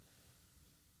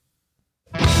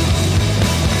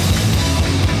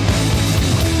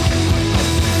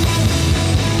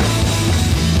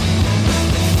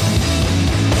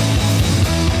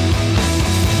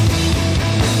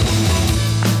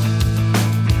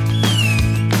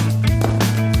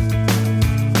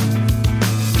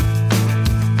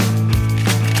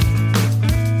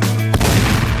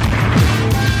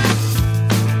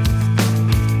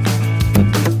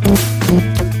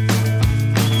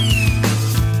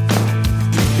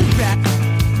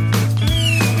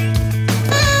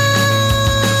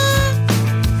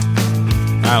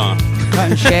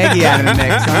cutting Shaggy out of the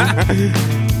mix, huh?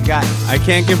 I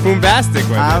can't get Boombastic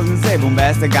with I was it. going to say,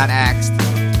 Boombastic got axed.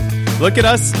 Look at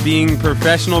us being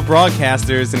professional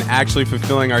broadcasters and actually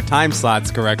fulfilling our time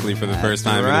slots correctly for the first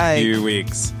time in a few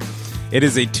weeks. It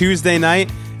is a Tuesday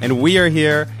night, and we are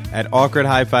here at Awkward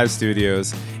High Five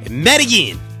Studios in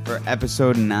Medellin. For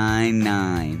episode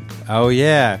 99. Oh,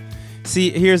 yeah.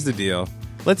 See, here's the deal.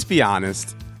 Let's be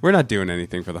honest. We're not doing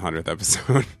anything for the 100th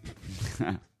episode.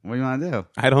 What do you want to do?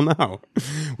 I don't know.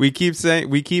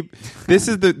 This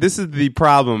is the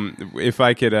problem. If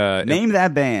I could name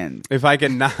that band. If I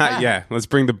could not, yeah. Let's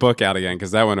bring the book out again because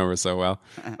that went over so well.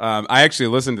 I actually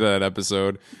listened to that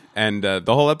episode, and the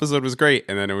whole episode was great.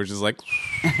 And then it was just like,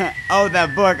 oh,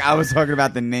 that book. I was talking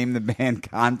about the name the band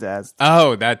contest.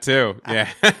 Oh, that too. Yeah.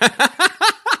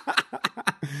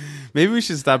 Maybe we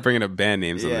should stop bringing up band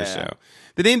names on this show.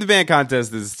 The Name the Band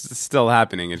contest is still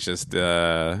happening. It's just,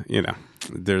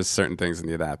 there's certain things that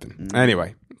need to happen. Mm-hmm.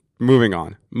 Anyway, moving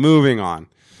on.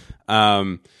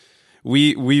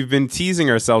 We've been teasing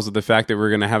ourselves with the fact that we're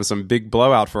going to have some big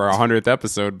blowout for our 100th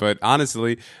episode, but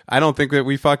honestly, I don't think that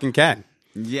we fucking can.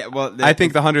 Yeah, well, I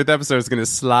think the 100th episode is going to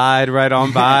slide right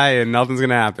on by and nothing's going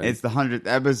to happen. It's the 100th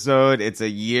episode. It's a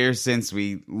year since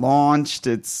we launched.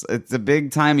 It's a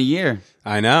big time of year.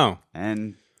 I know.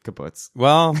 And kaputs.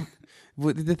 Well,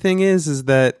 the thing is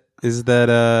that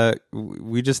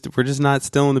we're just not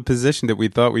still in the position that we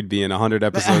thought we'd be in 100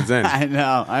 episodes in. I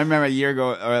know. I remember a year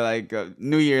ago, or like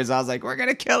New Year's, I was like, we're going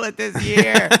to kill it this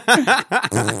year.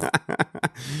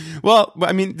 Well,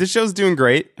 I mean, the show's doing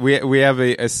great. We have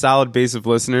a solid base of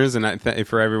listeners, and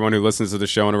for everyone who listens to the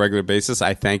show on a regular basis,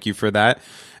 I thank you for that.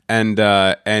 And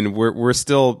we're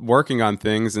still working on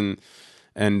things and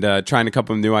trying to come up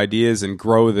with new ideas and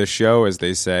grow the show, as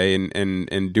they say,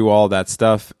 and do all that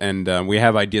stuff. And we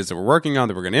have ideas that we're working on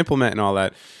that we're going to implement and all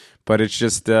that. But it's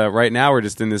just right now we're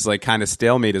just in this like kind of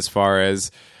stalemate as far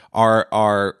as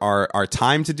our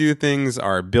time to do things,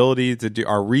 our ability to do,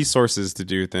 our resources to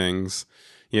do things,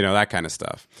 that kind of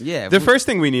stuff. Yeah. The first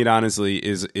thing we need, honestly,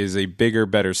 is a bigger,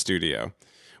 better studio.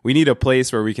 We need a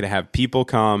place where we can have people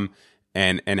come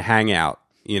and hang out.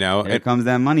 Here comes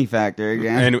that money factor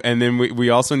again. And then we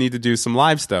also need to do some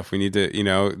live stuff. We need to,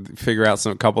 figure out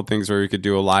a couple things where we could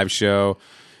do a live show.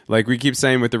 Like we keep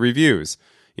saying with the reviews,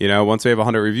 once we have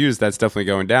 100 reviews, that's definitely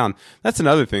going down. That's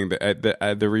another thing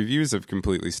that the reviews have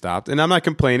completely stopped. And I'm not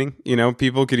complaining.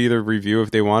 People could either review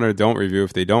if they want or don't review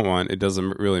if they don't want. It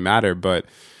doesn't really matter. But,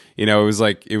 it was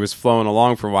like it was flowing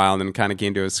along for a while and then kind of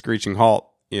came to a screeching halt,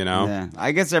 Yeah.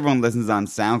 I guess everyone listens on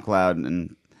SoundCloud,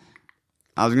 and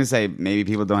I was going to say maybe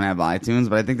people don't have iTunes,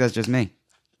 but I think that's just me.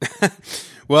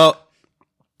 Well,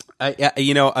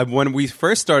 when we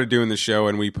first started doing the show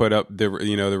and we put up the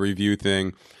review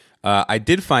thing, I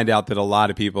did find out that a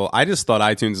lot of people, I just thought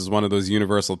iTunes is one of those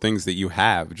universal things that you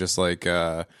have, just like,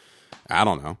 I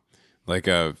don't know, like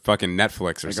a fucking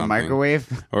Netflix or like something. Like a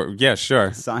microwave? Or yeah,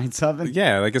 sure. Science oven?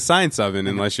 Yeah, like a science oven,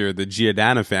 unless you're the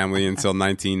Giordano family until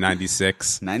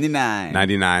 1996. 99.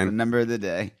 The number of the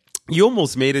day. You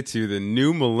almost made it to the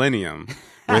new millennium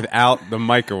without the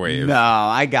microwave. No,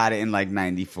 I got it in like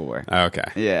 94. Okay.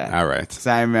 Yeah. All right. So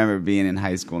I remember being in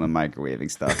high school and microwaving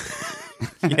stuff.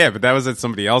 Yeah, but that was at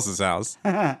somebody else's house.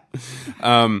 But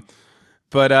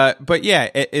yeah,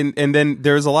 and then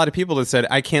there's a lot of people that said,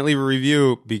 I can't leave a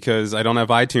review because I don't have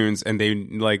iTunes, and they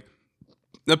like,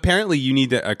 apparently you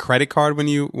need a credit card when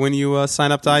you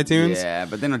sign up to iTunes. Yeah,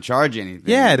 but they don't charge you anything.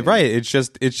 Yeah, right. It's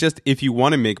just if you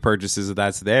want to make purchases,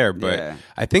 that's there. But yeah.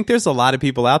 I think there's a lot of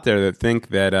people out there that think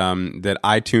that that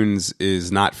iTunes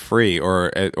is not free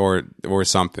or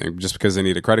something just because they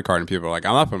need a credit card, and people are like,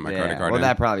 I'm not putting my credit card in. Well,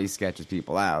 that probably sketches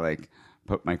people out. Like,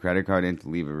 put my credit card in to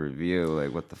leave a review.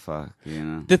 Like, what the fuck,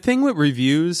 The thing with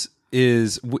reviews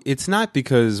is it's not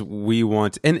because we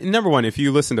want, and number one, if you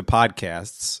listen to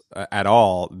podcasts at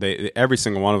all, every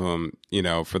single one of them,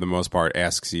 for the most part,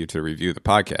 asks you to review the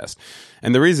podcast.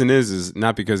 And the reason is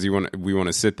not because we want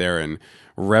to sit there and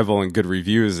revel in good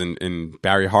reviews and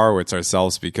Barry Horowitz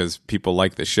ourselves because people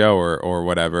like the show or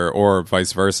whatever, or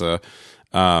vice versa.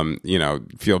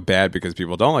 Feel bad because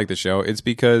people don't like the show. It's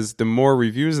because the more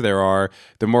reviews there are,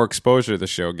 the more exposure the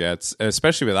show gets,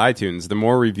 especially with iTunes. The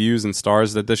more reviews and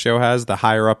stars that the show has, the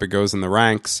higher up it goes in the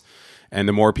ranks, and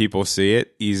the more people see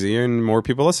it, easier, and more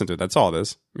people listen to it. That's all it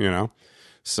is,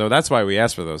 So that's why we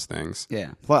ask for those things.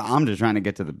 Yeah. Well, I'm just trying to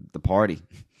get to the party.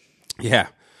 Yeah.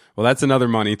 Well, that's another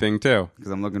money thing too.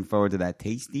 Because I'm looking forward to that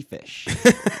tasty fish.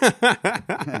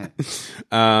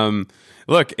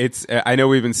 Look, I know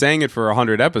we've been saying it for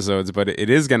 100 episodes, but it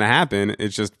is going to happen.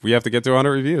 It's just we have to get to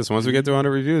 100 reviews. Once we get to 100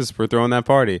 reviews, we're throwing that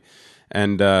party.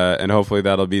 And hopefully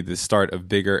that'll be the start of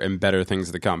bigger and better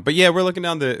things to come. But yeah, we're looking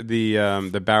down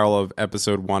the barrel of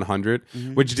episode 100,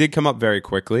 which did come up very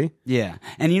quickly. Yeah.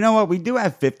 And you know what? We do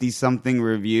have 50-something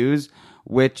reviews,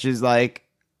 which is like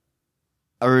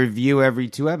a review every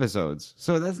 2 episodes.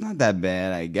 So that's not that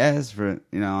bad, I guess, for,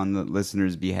 on the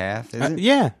listener's behalf, is it?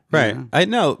 Yeah, right. Yeah. I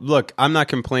know. Look, I'm not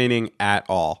complaining at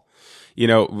all. We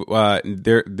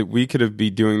could be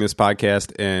doing this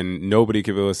podcast and nobody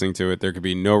could be listening to it. There could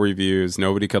be no reviews.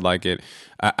 Nobody could like it.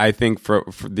 I think for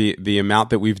the amount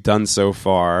that we've done so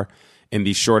far in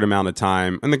the short amount of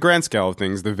time, in the grand scale of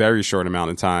things, the very short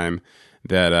amount of time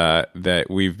that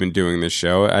we've been doing this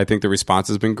show, I think the response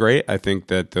has been great. I think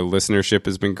that the listenership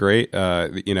has been great.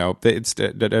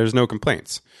 There's no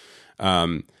complaints.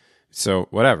 So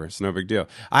whatever, it's no big deal.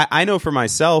 I know for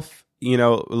myself,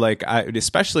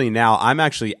 especially now, I'm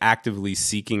actually actively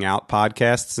seeking out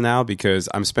podcasts now because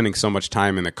I'm spending so much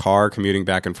time in the car commuting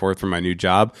back and forth from my new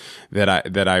job that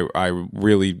I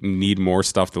really need more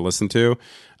stuff to listen to.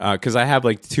 Because I have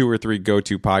like 2 or 3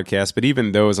 go-to podcasts, but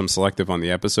even those I'm selective on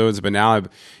the episodes. But now I've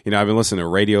been listening to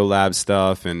Radio Lab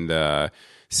stuff and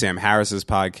Sam Harris's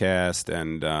podcast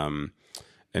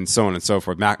and so on and so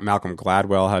forth. Malcolm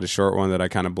Gladwell had a short one that I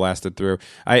kind of blasted through.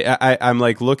 I'm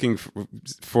like looking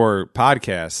for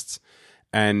podcasts,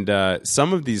 and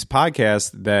some of these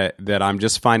podcasts that I'm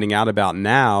just finding out about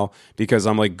now because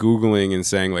I'm like Googling and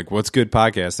saying like, what's good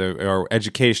podcast or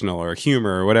educational or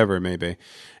humor or whatever it may be.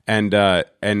 And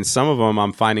some of them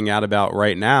I'm finding out about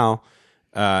right now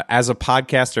as a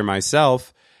podcaster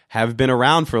myself have been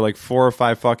around for like 4 or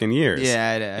 5 fucking years. Yeah,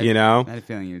 I had a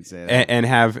feeling you'd say that. And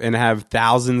have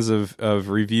thousands of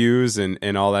reviews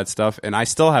and all that stuff, and I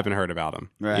still haven't heard about them.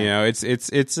 Right.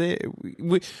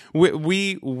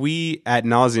 We ad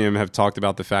nauseum have talked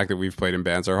about the fact that we've played in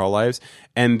bands our whole lives,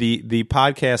 and the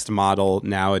podcast model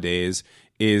nowadays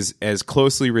is as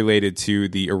closely related to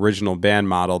the original band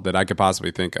model that I could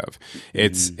possibly think of.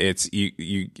 It's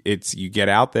you get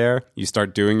out there, you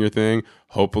start doing your thing.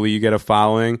 Hopefully you get a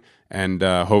following, and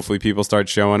hopefully people start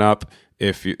showing up.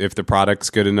 If the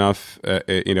product's good enough,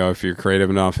 if you're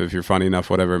creative enough, if you're funny enough,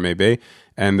 whatever it may be,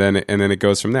 and then it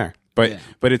goes from there. But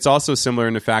it's also similar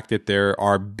in the fact that there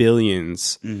are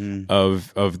billions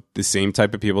of the same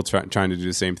type of people trying to do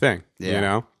the same thing.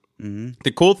 Yeah.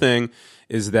 The cool thing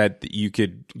is that you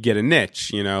could get a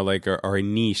niche, or a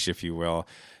niche, if you will.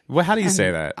 Well, how do you say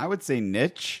that? I would say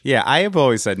niche. Yeah, I have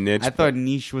always said niche. I thought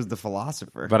niche was the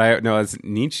philosopher. But it's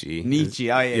Nietzsche. Nietzsche,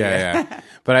 oh yeah.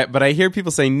 But I hear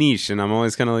people say niche, and I'm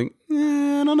always kind of like,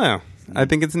 I don't know. I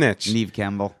think it's niche. Neve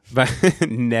Campbell.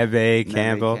 Neve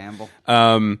Campbell.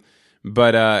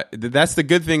 But that's the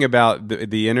good thing about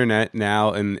the internet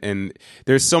now, and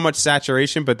there's so much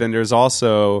saturation, but then there's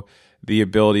also the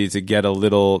ability to get a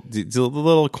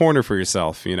little corner for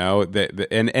yourself, and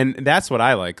that's what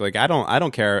I like. Like I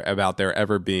don't care about there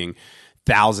ever being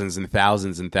thousands and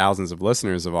thousands and thousands of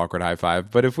listeners of Awkward High Five,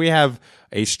 but if we have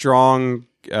a strong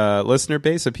listener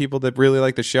base of people that really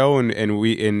like the show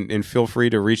and feel free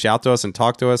to reach out to us and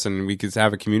talk to us, and we could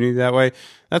have a community that way.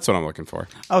 That's what I'm looking for.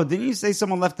 Oh, didn't you say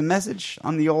someone left a message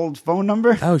on the old phone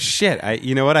number? Oh shit!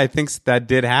 You know what? I think that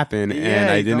did happen, and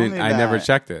I didn't. I never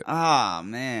checked it. Oh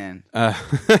man, I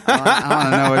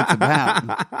don't know what it's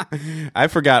about. I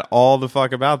forgot all the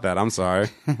fuck about that. I'm sorry.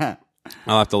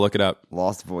 I'll have to look it up.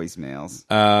 Lost voicemails.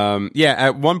 Yeah,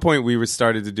 at one point we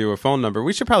started to do a phone number.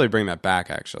 We should probably bring that back,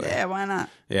 actually. Yeah, why not?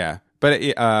 Yeah, but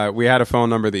we had a phone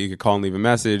number that you could call and leave a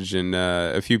message, and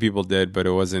a few people did, but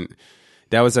it wasn't.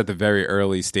 That was at the very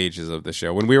early stages of the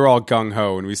show when we were all gung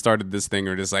ho and we started this thing.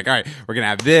 We're just like, all right, we're gonna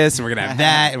have this and we're gonna have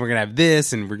that and we're gonna have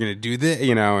this and we're gonna do this,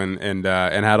 and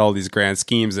had all these grand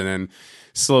schemes, and then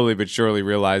slowly but surely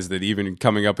realized that even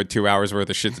coming up with 2 hours worth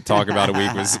of shit to talk about a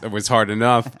week was hard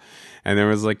enough. And then it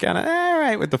was like, kind of, all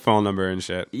right, with the phone number and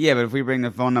shit. Yeah, but if we bring the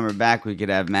phone number back, we could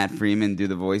have Matt Freeman do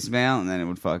the voicemail, and then it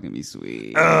would fucking be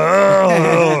sweet.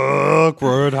 Awkward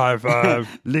high five.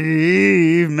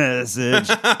 Leave message.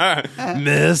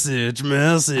 Message.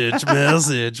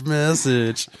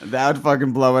 That would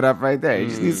fucking blow it up right there. You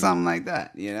just need something like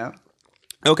that,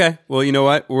 Okay, well, you know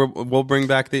what? We'll bring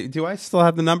back do I still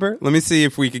have the number? Let me see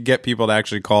if we could get people to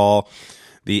actually call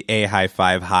the A High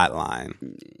Five hotline.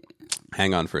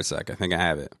 Hang on for a sec. I think I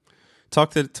have it.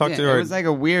 Talk to It was like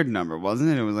a weird number, wasn't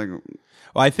it? It was like.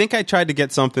 Well, I think I tried to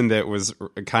get something that was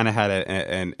kind of had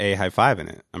an A High Five in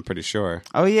it. I'm pretty sure.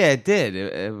 Oh yeah, it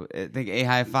did. I think A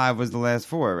High Five was the last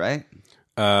 4, right?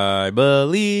 I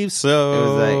believe so. It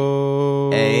was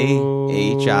like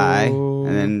A-H-I and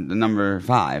then the number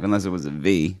 5, unless it was a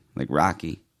V, like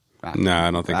Rocky. No, I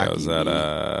don't think that was Rocky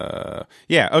that.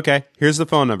 Yeah, okay. Here's the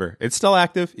phone number. It's still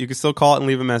active. You can still call it and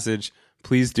leave a message.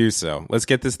 Please do so. Let's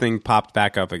get this thing popped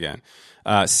back up again.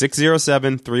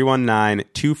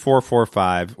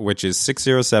 607-319-2445, which is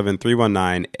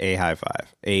 607-319-AHI5.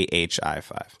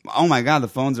 AHI5. Oh my God, the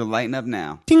phones are lighting up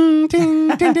now. Ding, ding,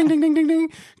 ding, ding, ding, ding, ding, ding.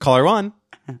 Caller 1.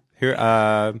 Here,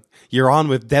 you're on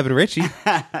with Devin Ritchie.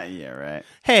 Yeah, right.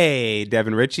 Hey,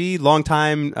 Devin Ritchie, long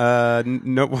time.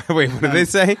 No, wait, what did they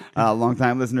say? Long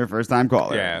time listener, first time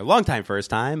caller. Yeah, long time, first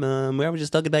time. We were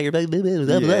just talking about your.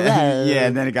 Yeah,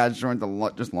 and then it got shortened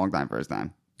to just long time, first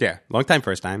time. Yeah, long time,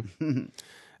 first time.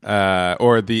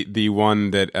 Or the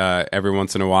one that every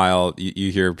once in a while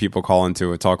you hear people call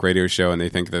into a talk radio show and they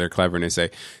think that they're clever and they say,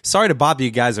 "Sorry to bother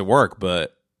you guys at work,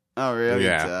 but." Oh, really?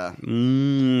 Yeah.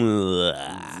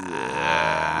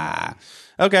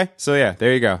 Okay, so yeah,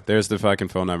 there you go. There's the fucking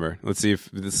phone number. Let's see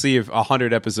if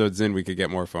 100 episodes in we could get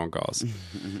more phone calls. All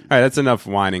right, that's enough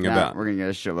whining about. We're gonna get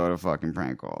a shitload of fucking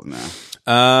prank calls now.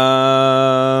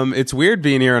 It's weird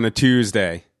being here on a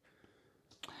Tuesday.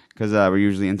 Because we're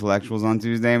usually intellectuals on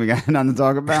Tuesday and we got nothing to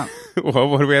talk about. Well,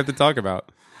 what do we have to talk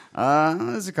about?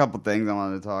 There's a couple things I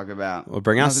wanted to talk about. Well,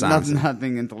 bring out sounds.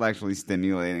 Nothing intellectually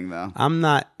stimulating, though. I'm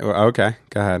not. Okay,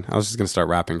 go ahead. I was just going to start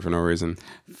rapping for no reason.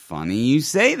 Funny you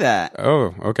say that.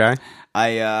 Oh, okay.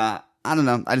 I don't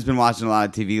know. I just been watching a lot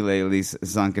of TV lately,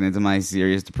 sunken into my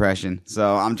serious depression.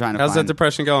 So I'm trying to How's that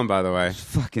depression going, by the way?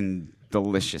 Fucking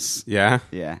delicious. Yeah?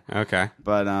 Yeah. Okay.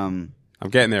 But, I'm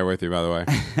getting there with you, by the way.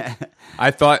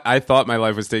 I thought my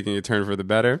life was taking a turn for the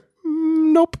better.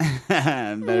 Nope.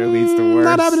 Better leads to worse.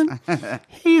 Not happening.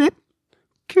 Hate it.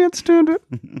 Can't stand it.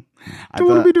 I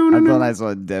thought I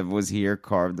saw Dev was here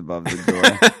carved above the door.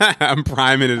 I'm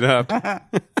priming it up.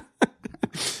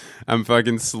 I'm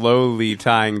fucking slowly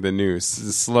tying the noose.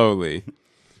 Slowly.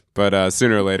 But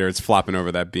sooner or later, it's flopping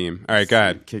over that beam. All right, go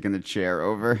ahead. Kicking the chair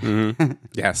over. Mm-hmm.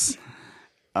 Yes.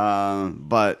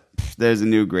 But there's a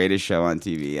new Greatest Show on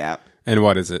TV app. And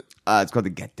what is it? It's called The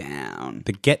Get Down.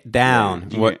 The Get Down.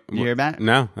 Yeah. Did you hear about it?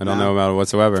 No, I don't know about it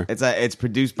whatsoever. It's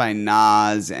produced by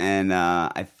Nas and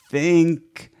I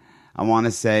want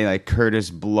to say like Curtis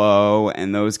Blow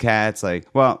and those cats. Like,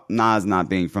 well, Nas not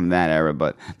being from that era,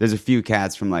 but there's a few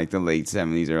cats from like the late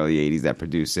 70s, early 80s that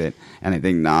produce it, and I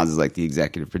think Nas is like the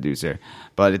executive producer.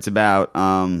 But it's about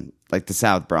like the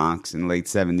South Bronx in the late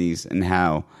 70s and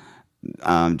how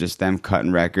just them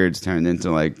cutting records turned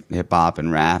into like hip hop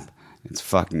and rap. It's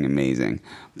fucking amazing.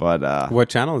 But what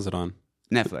channel is it on?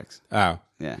 Netflix. Oh.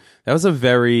 Yeah. That was a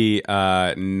very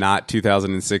not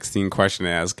 2016 question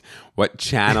to ask. What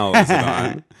channel is it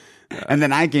on? And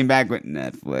then I came back with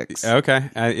Netflix. Okay.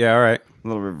 Yeah, all right. A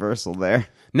little reversal there.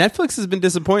 Netflix has been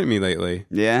disappointing me lately.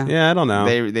 Yeah? Yeah, I don't know.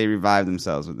 They revived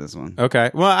themselves with this one.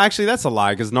 Okay. Well, actually, that's a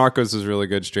lie because Narcos was really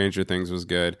good. Stranger Things was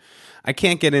good. I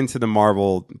can't get into the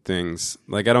Marvel things.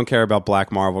 Like, I don't care about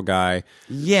Black Marvel guy.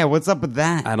 Yeah, what's up with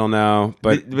that? I don't know.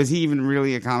 But was he even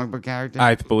really a comic book character?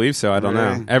 I believe so. I don't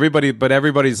Really? know.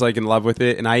 Everybody's like in love with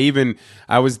it. And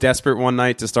I was desperate one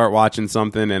night to start watching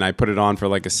something and I put it on for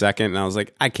like a second and I was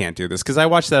like, I can't do this. Because I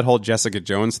watched that whole Jessica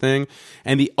Jones thing.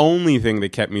 And the only thing that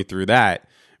kept me through that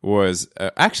was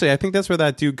actually I think that's where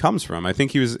that dude comes from. I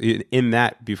think he was in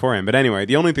that beforehand. But anyway,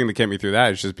 the only thing that kept me through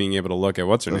that is just being able to look at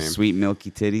what's her Those name. sweet milky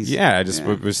titties. Yeah, I just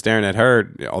was staring at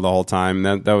her all the whole time.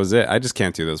 That was it. I just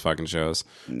can't do those fucking shows.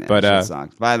 Nah, but shit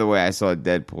sucks. By the way, I saw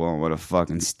Deadpool and what a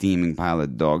fucking steaming pile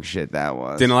of dog shit that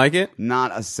was. Didn't like it?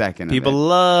 Not a second. People of it.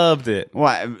 loved it.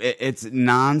 What? It's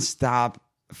nonstop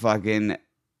fucking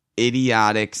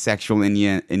idiotic sexual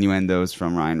innuendos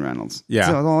from Ryan Reynolds.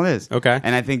 Yeah. That's all it is. Okay.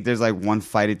 And I think there's like one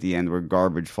fight at the end where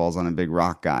garbage falls on a big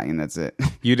rock guy, and that's it.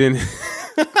 You didn't.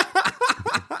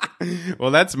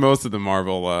 Well, that's most of the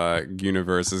Marvel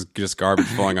universe is just garbage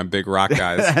falling on big rock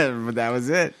guys. But that was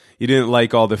it. You didn't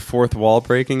like all the fourth wall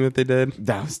breaking that they did?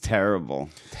 That was terrible.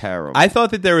 Terrible. I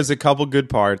thought that there was a couple good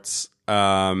parts.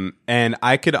 And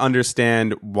I could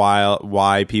understand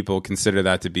why people consider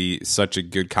that to be such a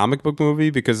good comic book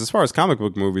movie, because as far as comic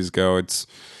book movies go, at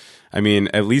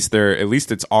least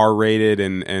it's R-rated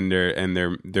and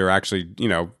they're actually,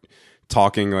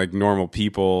 talking like normal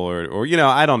people or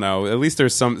I don't know. At least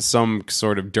there's some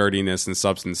sort of dirtiness and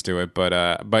substance to it.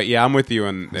 But yeah, I'm with you.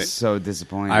 And so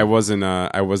disappointing. I was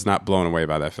not blown away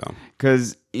by that film.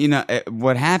 Because,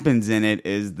 what happens in it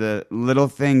is the little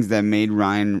things that made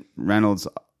Ryan Reynolds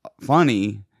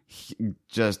funny,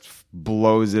 just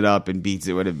blows it up and beats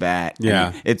it with a bat. Yeah.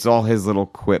 And it's all his little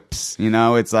quips, you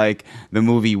know? It's like the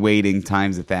movie Waiting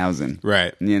times 1,000.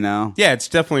 Right. You know? Yeah, it's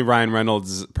definitely Ryan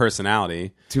Reynolds'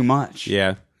 personality. Too much.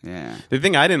 Yeah. Yeah. The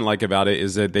thing I didn't like about it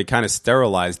is that they kind of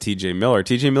sterilized T.J. Miller.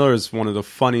 T.J. Miller is one of the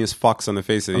funniest fucks on the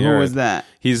face of the earth. Who was that?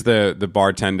 He's the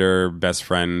bartender best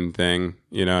friend thing.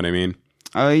 You know what I mean?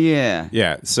 Oh, yeah.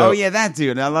 Yeah. So. Oh, yeah, that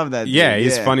dude. I love that dude. Yeah,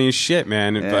 he's funny as shit,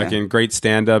 man. Yeah. Fucking great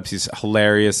stand-ups. He's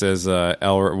hilarious as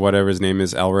whatever his name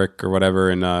is, Elric or whatever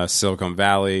in Silicon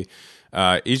Valley.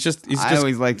 He's just. I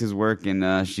always liked his work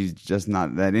in She's Just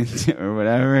Not That Into or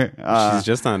whatever. She's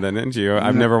just not that into you.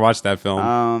 I've never watched that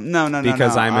film. No,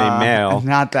 because I'm a male.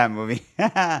 Not that movie.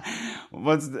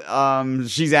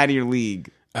 She's Out of Your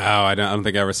League. Oh, I don't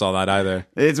think I ever saw that either.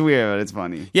 It's weird, but it's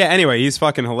funny. Yeah. Anyway, he's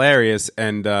fucking hilarious,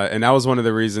 and that was one of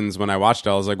the reasons when I watched it,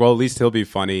 I was like, well, at least he'll be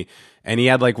funny. And he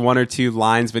had like one or two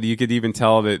lines, but you could even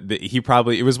tell that he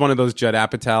probably, it was one of those Judd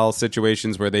Apatow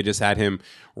situations where they just had him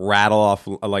rattle off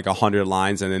like 100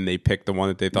 lines and then they picked the one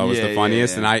that they thought was the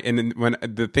funniest. Yeah. And then when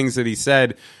the things that he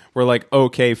said were like,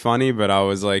 okay, funny, but I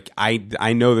was like,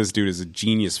 I know this dude is a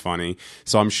genius funny.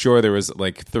 So I'm sure there was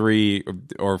like 3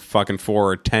 or fucking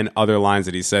 4 or 10 other lines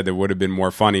that he said that would have been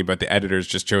more funny, but the editors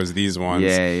just chose these ones.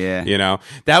 Yeah. You know,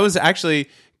 that was actually,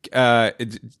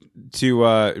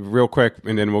 real quick,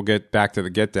 and then we'll get back to the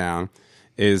Get Down.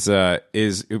 Is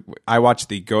I watched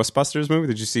the Ghostbusters movie.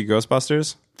 Did you see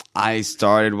Ghostbusters? I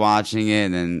started watching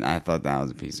it, and I thought that was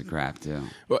a piece of crap too.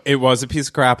 Well, it was a piece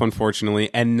of crap,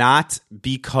 unfortunately, and not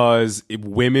because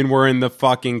women were in the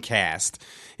fucking cast.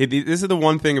 This is the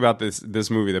one thing about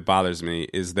this movie that bothers me,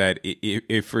 is that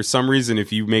if for some reason,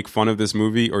 if you make fun of this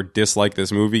movie or dislike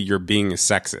this movie, you're being a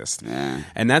sexist. Yeah.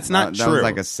 And that's not true. That was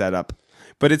like a setup.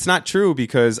 But it's not true,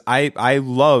 because I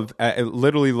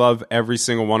literally love every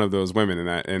single one of those women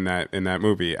in that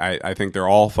movie. I think they're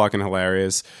all fucking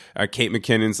hilarious. Kate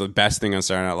McKinnon's the best thing on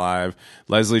Saturday Night Live.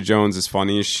 Leslie Jones is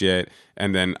funny as shit.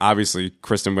 And then obviously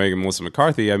Kristen Wiig and Melissa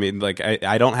McCarthy. I mean, like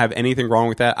I don't have anything wrong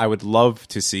with that. I would love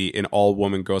to see an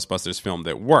all-woman Ghostbusters film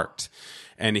that worked.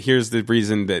 And here's the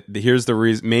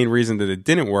main reason that it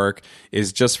didn't work,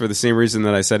 is just for the same reason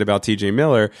that I said about T.J.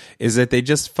 Miller, is that they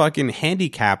just fucking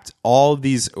handicapped all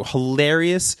these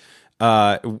hilarious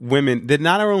women that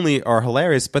not only are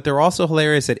hilarious, but they're also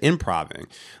hilarious at improving.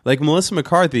 Like Melissa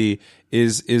McCarthy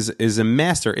is a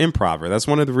master improver. That's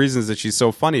one of the reasons that she's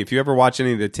so funny. If you ever watch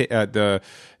any of there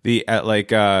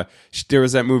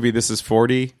was that movie This Is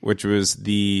 40, which was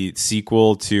the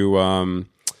sequel to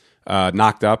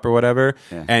Knocked Up or whatever,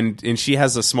 and she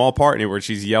has a small part in it where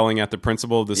she's yelling at the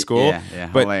principal of the school. Yeah,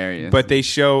 but, hilarious. But they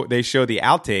show the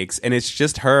outtakes, and it's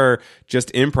just her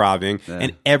just improving,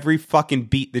 and every fucking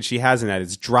beat that she has in that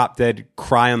is drop dead,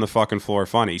 cry on the fucking floor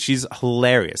funny. She's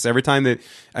hilarious every time that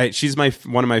she's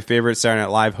one of my favorite Saturday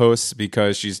Night Live hosts,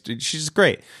 because she's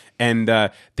great. And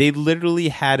they literally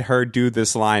had her do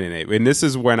this line in it, and this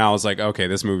is when I was like, okay,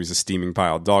 this movie's a steaming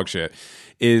pile of dog shit.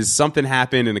 Is something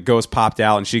happened and the ghost popped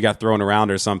out and she got thrown around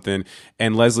or something,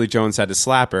 and Leslie Jones had to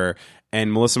slap her,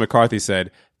 and Melissa McCarthy said,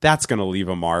 "That's gonna leave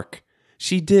a mark."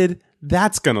 She did.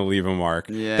 That's gonna leave a mark.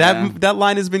 Yeah. That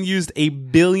line has been used 1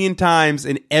 billion times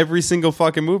in every single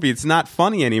fucking movie. It's not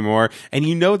funny anymore, and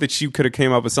you know that she could have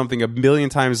came up with something 1 million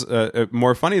times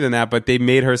more funny than that, but they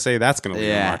made her say that's gonna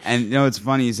leave a mark. And you know, it's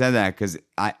funny you said that, because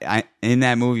I in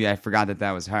that movie I forgot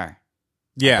that was her.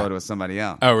 Yeah. I thought it was somebody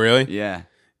else. Oh, really? Yeah.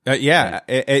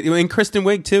 And Kristen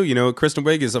Wiig too. You know, Kristen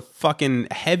Wiig is a fucking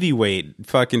heavyweight.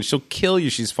 Fucking, she'll kill you.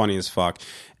 She's funny as fuck.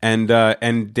 And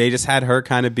they just had her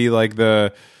kind of be like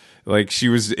she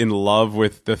was in love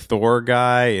with the Thor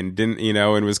guy and didn't, you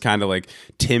know, and was kind of like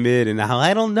timid and how,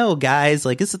 I don't know, guys,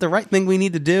 like, is it the right thing we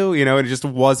need to do? You know, and it just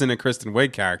wasn't a Kristen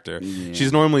Wiig character. Yeah.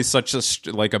 She's normally such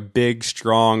a big,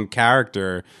 strong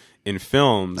character in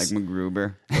films, like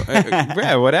MacGruber.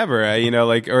 Yeah, whatever, you know,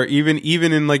 like, or even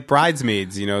in like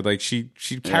Bridesmaids, you know, like she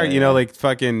carried, you know, like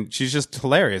fucking, she's just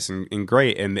hilarious and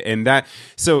great, and that.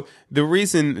 So the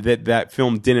reason that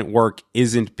film didn't work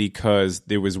isn't because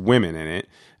there was women in it.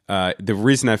 The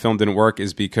reason that film didn't work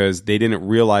is because they didn't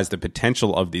realize the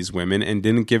potential of these women and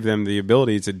didn't give them the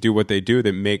ability to do what they do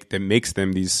that makes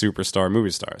them these superstar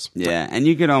movie stars. Yeah, and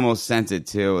you could almost sense it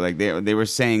too. Like they were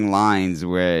saying lines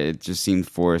where it just seemed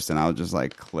forced, and I was just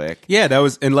like, click. Yeah, that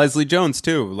was, and Leslie Jones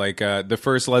too. Like the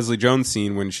first Leslie Jones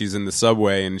scene when she's in the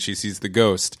subway and she sees the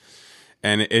ghost,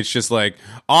 and it's just like,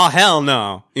 oh hell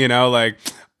no, you know, like,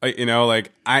 You know,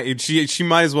 like she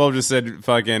might as well have just said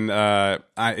fucking I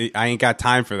ain't got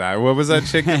time for that. What was that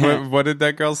chick? what did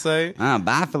that girl say?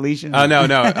 Bye, Felicia. Oh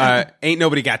no, ain't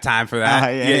nobody got time for that.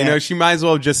 Yeah, You know, she might as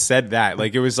well have just said that.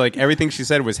 Like it was like everything she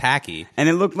said was hacky. And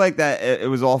it looked like that it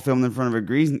was all filmed in front of a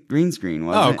green screen,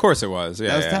 wasn't it? Oh, of course it was. Yeah,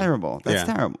 that was terrible. That's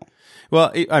terrible.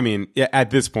 Well, I mean, at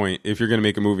this point, if you're going to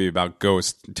make a movie about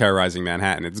ghosts terrorizing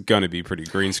Manhattan, it's going to be pretty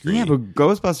green screen. Yeah, but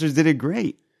Ghostbusters did it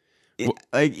great.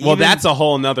 That's a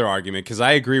whole nother argument because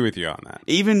I agree with you on that.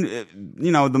 Even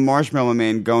the Marshmallow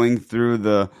Man going through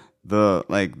the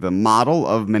model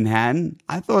of Manhattan.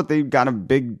 I thought they got a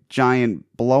big giant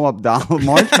blow up doll of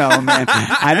Marshmallow Man.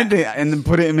 I didn't think, and then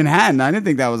put it in Manhattan. I didn't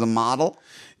think that was a model.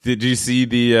 Did you see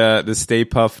the Stay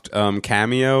Puft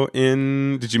cameo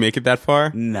in? Did you make it that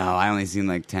far? No, I only seen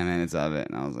like 10 minutes of it,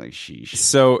 and I was like, sheesh.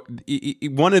 So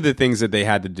one of the things that they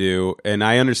had to do, and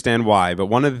I understand why, but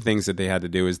one of the things that they had to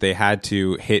do is they had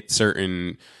to hit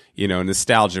certain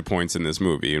nostalgia points in this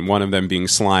movie, and one of them being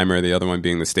Slimer, the other one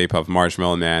being the Stay Puft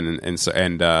Marshmallow Man, and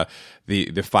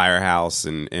the firehouse,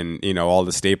 and all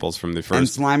the staples from the first. And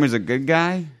Slimer's a good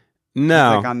guy.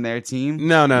 No, like on their team.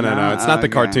 No. It's not the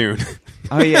cartoon.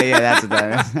 Oh yeah, that's what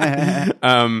that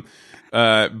is.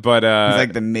 But he's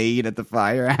like the maid at the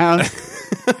firehouse.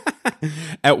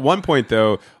 At one point,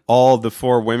 though, all the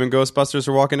 4 women Ghostbusters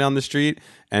were walking down the street,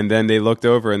 and then they looked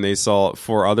over and they saw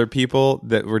 4 other people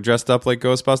that were dressed up like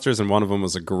Ghostbusters, and one of them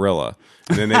was a gorilla.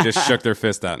 And then they just shook their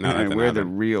fist out. No, we're the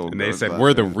real. And they said,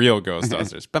 "We're the real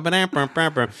Ghostbusters."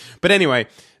 But anyway.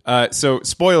 So,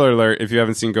 spoiler alert, if you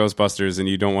haven't seen Ghostbusters and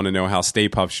you don't want to know how Stay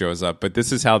Puft shows up, but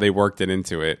this is how they worked it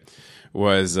into it,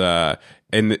 was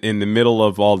in the middle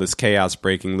of all this chaos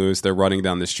breaking loose, they're running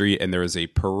down the street, and there is a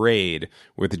parade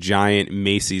with giant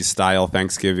Macy's-style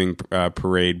Thanksgiving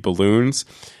parade balloons.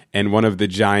 And one of the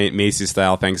giant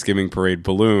Macy's-style Thanksgiving parade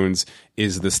balloons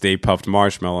is the Stay Puft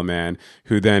Marshmallow Man,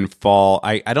 who then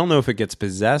I don't know if it gets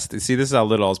possessed. See, this is how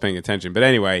little I was paying attention. But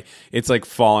anyway, it's like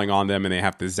falling on them, and they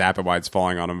have to zap it while it's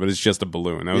falling on them. But it's just a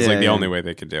balloon. That was the only way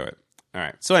they could do it. All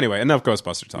right. So anyway, enough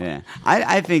Ghostbuster talk. Yeah,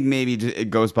 I think maybe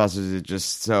Ghostbusters is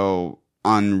just so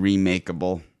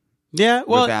unremakeable. Yeah,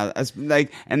 well,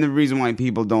 and the reason why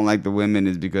people don't like the women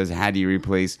is because how do you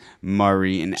replace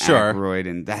Murray and Aykroyd,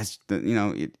 and that's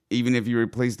even if you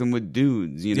replace them with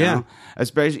dudes,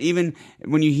 especially even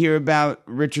when you hear about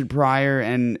Richard Pryor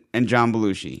and John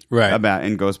Belushi, right, about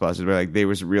in Ghostbusters, where they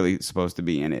were really supposed to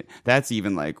be in it. That's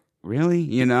even like.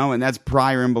 Really? And that's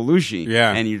Pryor and Belushi.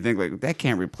 Yeah. And you think, that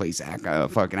can't replace fucking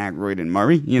Aykroyd and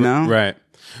Murray, Right.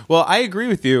 Well, I agree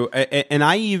with you. And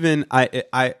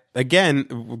I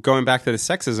again, going back to the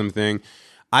sexism thing,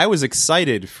 I was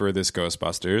excited for this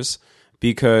Ghostbusters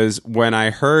because when I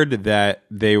heard that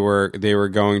they were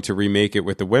going to remake it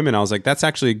with the women, I was like, that's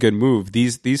actually a good move.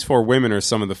 These 4 women are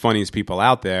some of the funniest people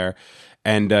out there.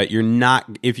 And you're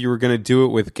not, if you were going to do it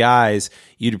with guys,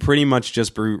 you'd pretty much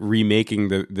just be remaking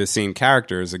the same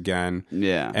characters again.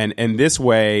 Yeah. And this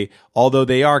way, although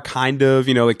they are kind of,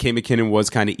 like Kate McKinnon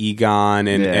was kind of Egon,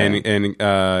 and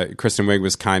Kristen Wiig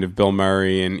was kind of Bill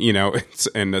Murray, and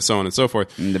and so on and so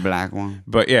forth. And the black one.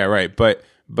 But yeah, right. But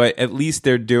at least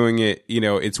they're doing it,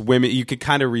 it's women. You could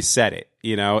kind of reset it,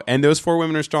 and those 4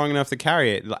 women are strong enough to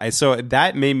carry it. So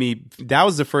that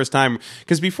was the first time,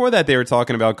 because before that they were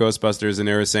talking about Ghostbusters and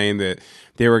they were saying that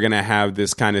they were going to have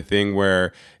this kind of thing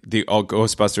where all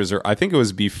Ghostbusters I think it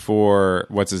was before,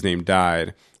 what's his name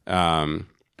died.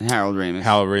 Harold Ramis.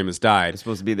 Harold Ramis died. It's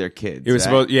supposed to be their kids. It was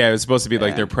supposed to be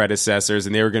like their predecessors,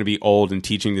 and they were going to be old and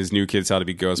teaching these new kids how to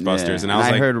be Ghostbusters. Yeah. And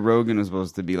I heard Rogan was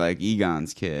supposed to be like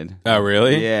Egon's kid. Oh,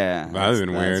 really? Yeah, that would have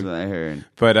been weird. That's what I heard.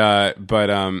 But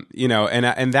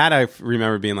and that I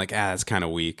remember being like, that's kind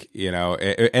of weak,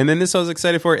 And then this I was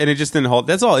excited for, and it just didn't hold.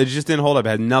 That's all. It just didn't hold up. It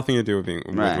had nothing to do with being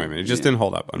with women. It just didn't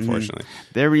hold up, unfortunately.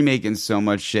 They're remaking so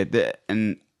much shit,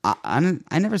 and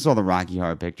I never saw the Rocky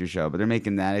Horror Picture Show, but they're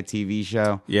making that a TV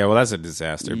show. Yeah, well, that's a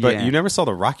disaster. But you never saw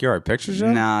the Rocky Horror Picture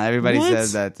Show? No, everybody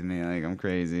says that to me. Like, I'm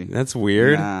crazy. That's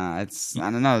weird. Nah, I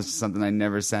don't know. It's something I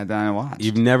never sat down and watched.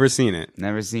 You've never seen it?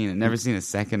 Never seen it. Never seen a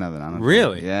second of it.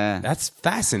 Really? Yeah. That's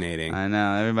fascinating. I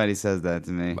know. Everybody says that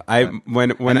to me.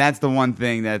 And that's the one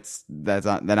thing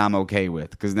that I'm okay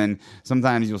with. Because then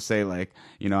sometimes you'll say like,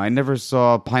 I never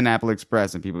saw Pineapple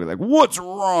Express, and people be like, "What's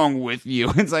wrong with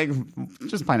you?" It's like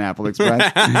just Pineapple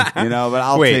Express. But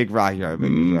I'll take Rocky Horror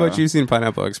Picture Show. But you've seen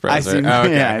Pineapple Express, I've seen,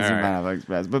 right? I've seen Pineapple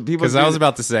Express. But people, because I was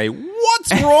about to say,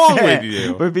 what's wrong with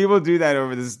you? But people do that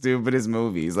over the stupidest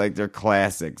movies, like they're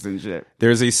classics and shit.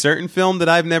 There's a certain film that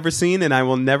I've never seen and I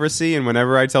will never see, and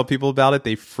whenever I tell people about it,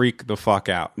 they freak the fuck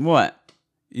out. What?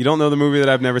 You don't know the movie that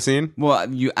I've never seen? Well,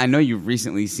 I know you've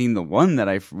recently seen the one that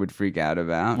I would freak out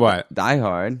about. What? Die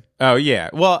Hard. Oh, yeah.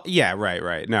 Well, yeah,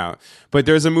 right. No. But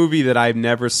there's a movie that I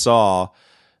never saw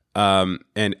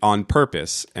and on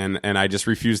purpose, and I just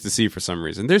refused to see for some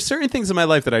reason. There's certain things in my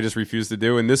life that I just refuse to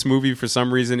do, and this movie, for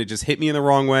some reason, it just hit me in the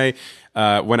wrong way.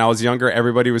 When I was younger,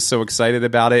 everybody was so excited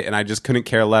about it, and I just couldn't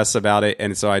care less about it,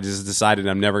 and so I just decided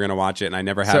I'm never going to watch it, and I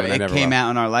never have. So and I it never came will. out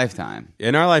in our lifetime.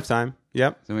 In our lifetime.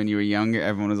 Yep. So when you were younger,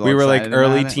 everyone was all We were like excited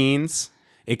early about it? teens.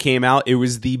 It came out. It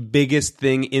was the biggest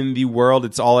thing in the world.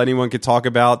 It's all anyone could talk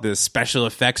about. The special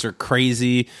effects are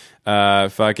crazy.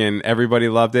 Fucking everybody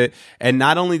loved it. And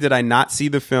not only did I not see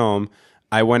the film,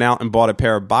 I went out and bought a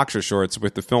pair of boxer shorts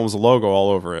with the film's logo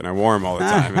all over it, and I wore them all the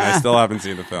time. And I still haven't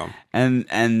seen the film.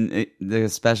 The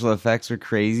special effects were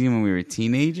crazy when we were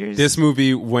teenagers. This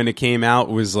movie, when it came out,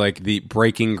 was like the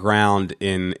breaking ground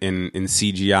in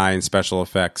CGI and special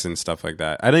effects and stuff like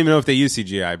that. I don't even know if they use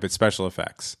CGI, but special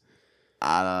effects.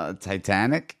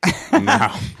 Titanic? No.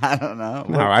 I don't know.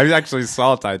 No, I actually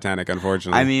saw Titanic,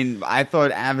 unfortunately. I mean, I thought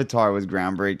Avatar was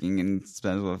groundbreaking in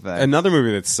special effects. Another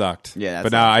movie that sucked. Yeah, that's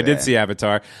but no, not I did fair. see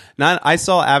Avatar. I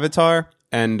saw Avatar,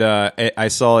 and I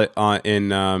saw it in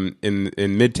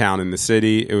Midtown in the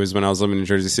city. It was when I was living in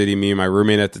Jersey City. Me and my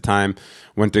roommate at the time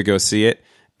went to go see it,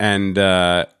 and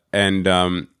I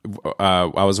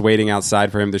was waiting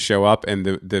outside for him to show up, and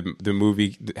the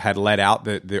movie had let out.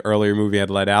 The earlier movie had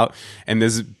let out, and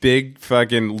this big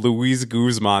fucking Luis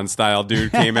Guzman style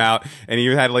dude came out, and he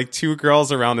had like two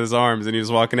girls around his arms, and he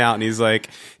was walking out, and he's like,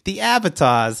 "The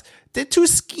avatars, they're too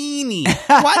skinny.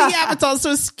 Why the avatars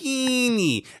so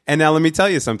skinny?" And now let me tell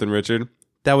you something, Richard.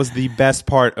 That was the best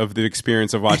part of the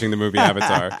experience of watching the movie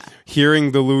Avatar.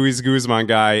 Hearing the Luis Guzman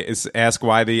guy ask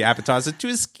why the avatars are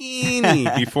too skinny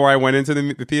before I went into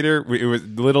the theater. It was,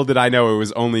 little did I know, it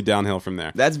was only downhill from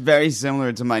there. That's very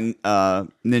similar to my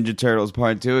Ninja Turtles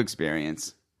Part 2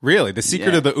 experience. Really? The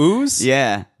Secret Yeah. of the Ooze?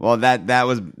 Yeah, well, that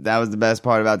was the best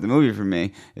part about the movie for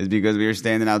me, is because we were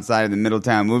standing outside of the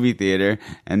Middletown movie theater,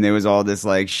 and there was all this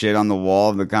like shit on the wall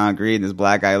of the concrete, and this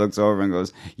black guy looks over and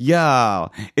goes,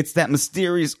 "Yo, it's that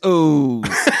mysterious ooze."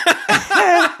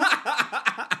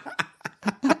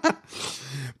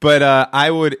 But I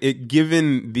would,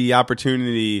 given the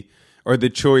opportunity or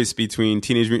the choice between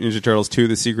Teenage Mutant Ninja Turtles 2: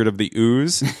 The Secret of the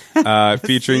Ooze,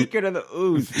 featuring Secret of the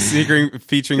Ooze. featuring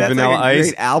That's Vanilla like a Ice,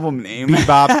 great album name.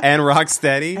 Bebop, and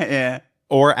Rocksteady, Yeah.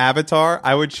 or Avatar,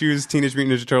 I would choose Teenage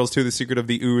Mutant Ninja Turtles 2: The Secret of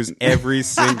the Ooze every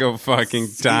single fucking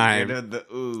time. Secret of the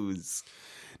Ooze.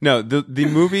 No, the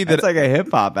movie that That's like a hip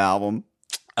hop album.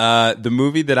 the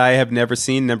movie that I have never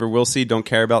seen, never will see, don't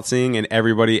care about seeing, and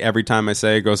everybody every time I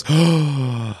say it goes,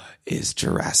 "Oh," is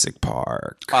Jurassic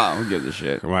Park. Oh, who gives a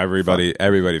shit? Well,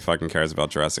 everybody fucking cares about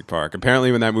Jurassic Park.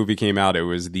 Apparently, when that movie came out, it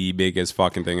was the biggest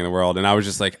fucking thing in the world, and I was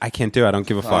just like, I can't do it. I don't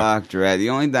give a fuck. Fuck, Dread. The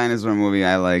only dinosaur movie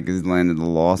I like is Land of the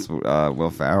Lost with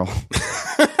Will Ferrell.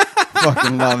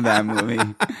 Fucking love that movie.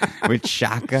 With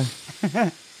Shaka.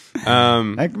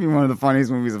 That could be one of the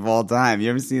funniest movies of all time.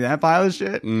 You ever see that pile of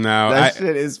shit? No, That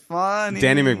shit is funny.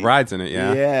 Danny McBride's in it.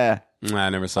 Yeah, Yeah. I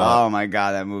never saw Oh my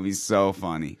god, that movie's so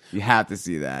funny. You have to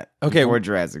see that. Okay. Before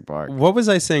Jurassic Park. it. What was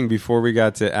I saying before we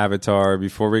got to Avatar?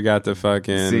 Before we got to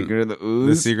fucking Secret of the The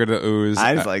Ooze. Secret of the Ooze.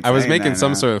 I just like I was saying making that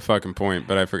some now. sort of fucking point,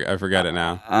 but I forget it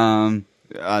now.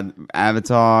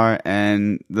 Avatar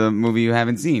and the movie you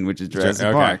haven't seen, which is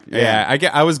Jurassic Park. Yeah,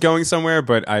 I was going somewhere,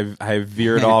 but I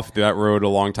veered off that road a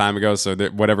long time ago. So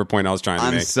that whatever point I was trying to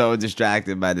I'm make. so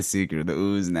distracted by the Secret of the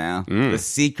Ooze now. The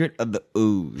Secret of the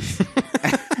Ooze.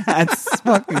 That's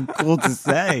fucking cool to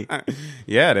say.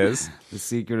 Yeah, it is. The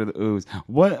Secret of the Ooze.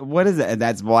 What is it?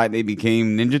 That's why they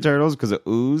became Ninja Turtles, because of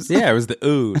ooze? Yeah, it was the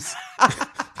ooze.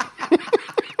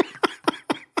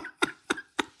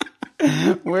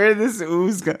 Where did this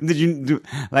ooze go? Did you do,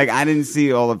 like, I didn't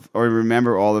see all of, or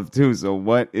remember all of two, so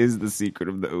what is the secret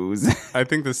of the ooze? I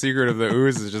think the secret of the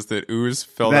ooze is just that ooze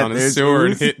fell That down a there's sewer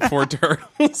ooze? and hit 4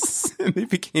 turtles, and they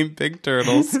became big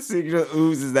turtles. The secret of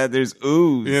ooze is that there's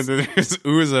ooze. Yeah, there's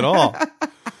ooze at all.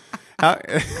 How?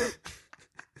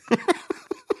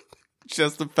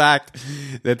 Just the fact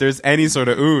that there's any sort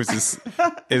of ooze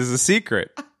is a secret.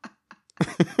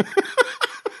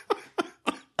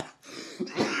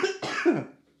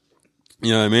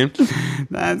 You know what I mean?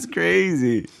 That's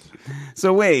crazy.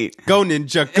 So wait. Go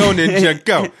ninja, go ninja,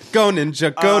 go. Go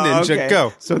ninja, go ninja, Okay.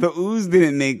 go. So the ooze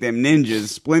didn't make them ninjas.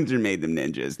 Splinter made them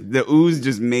ninjas. The ooze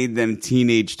just made them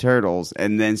teenage turtles,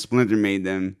 and then Splinter made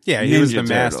them Yeah, he was Ninja the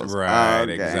master. Turtles. Right,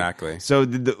 Okay. exactly. So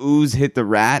did the ooze hit the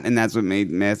rat, and that's what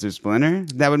made Master Splinter?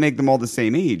 That would make them all the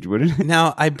same age, wouldn't it?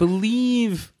 Now, I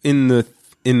believe in the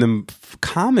in the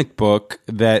comic book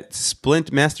that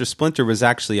Master Splinter was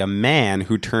actually a man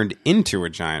who turned into a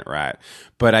giant rat.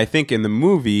 But I think in the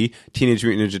movie Teenage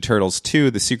Mutant Ninja Turtles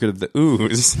 2, The Secret of the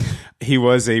Ooze, he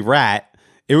was a rat.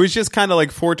 It was just kind of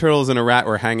like 4 turtles and a rat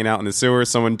were hanging out in the sewer.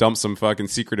 Someone dumped some fucking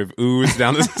secretive ooze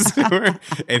down the sewer.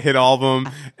 It hit all of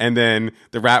them. And then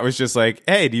the rat was just like,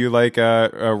 hey, do you like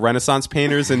Renaissance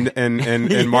painters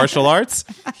and martial arts?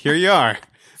 Here you are.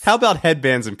 How about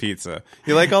headbands and pizza?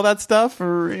 You like all that stuff?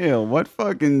 For real. What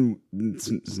fucking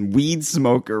weed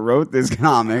smoker wrote this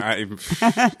comic?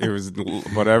 It was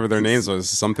whatever their names was.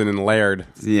 Something in Laird.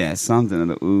 Yeah, something of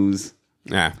the ooze.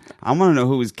 Yeah. I want to know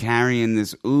who was carrying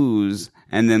this ooze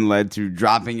and then led to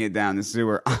dropping it down the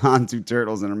sewer onto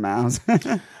turtles in her mouths.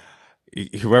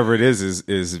 Whoever it is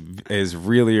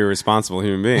really a irresponsible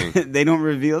human being. They don't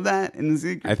reveal that in the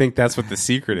secret. I think that's what the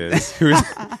secret is.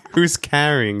 Who's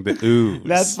carrying the ooze?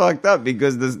 That's fucked up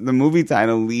because the movie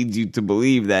title leads you to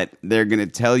believe that they're going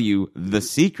to tell you the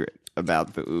secret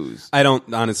about the ooze. I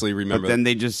don't honestly remember. But then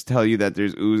they just tell you that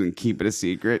there's ooze and keep it a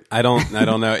secret. I don't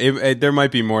know. There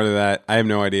might be more to that. I have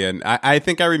no idea. I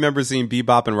think I remember seeing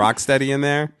Bebop and Rocksteady in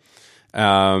there.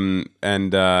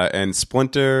 And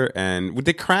Splinter, and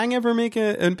did Krang ever make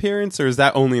an appearance, or is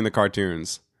that only in the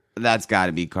cartoons? That's got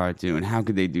to be cartoon. How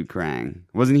could they do Krang?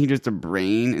 Wasn't he just a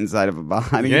brain inside of a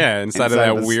body? Yeah, inside of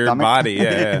that weird stomach? Body.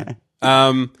 Yeah.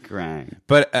 Krang.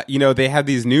 But they have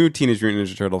these new Teenage Mutant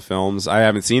Ninja Turtle films. I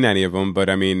haven't seen any of them, but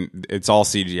I mean, it's all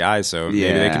CGI, so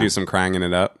maybe they could do some Kranging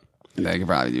it up. They could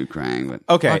probably do Krang,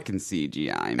 but fucking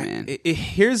CGI, man.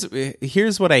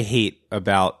 Here's what I hate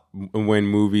about when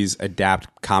movies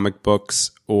adapt comic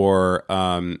books or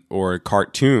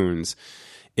cartoons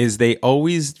is they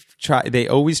always try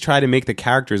to make the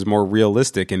characters more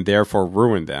realistic and therefore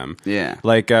ruin them. Yeah.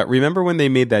 Like remember when they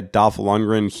made that Dolph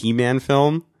Lundgren He-Man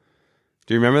film?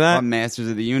 Do you remember that? Masters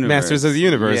of the Universe. Masters of the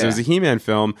Universe. Yeah. It was a He-Man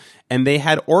film, and they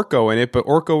had Orko in it, but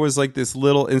Orko was like this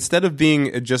little, instead of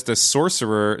being just a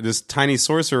sorcerer, this tiny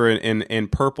sorcerer in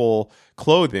purple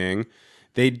clothing,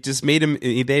 they just made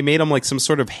him like some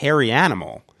sort of hairy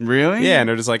animal. Really? Yeah, and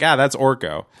they're just like, that's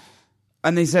Orko.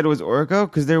 And they said it was Orko?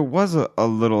 Because there was a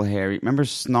little hairy, remember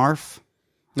Snarf?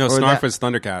 No, Snarf was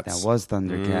Thundercats. That was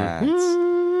Thundercats.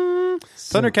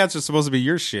 Thundercats are supposed to be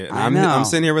your shit. I'm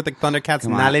sitting here with the Thundercats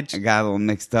knowledge. I got a little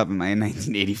mixed up in my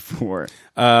 1984.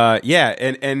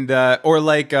 Or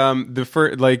like the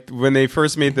first, like when they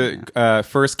first made the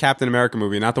first Captain America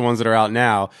movie, not the ones that are out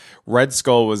now. Red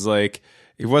Skull was like,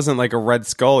 he wasn't like a Red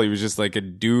Skull. He was just like a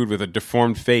dude with a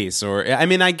deformed face. Or I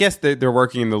mean, I guess they're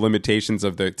working in the limitations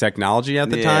of the technology at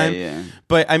the time. Yeah.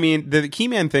 But I mean, the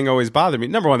He-Man thing always bothered me.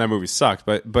 Number one, that movie sucked.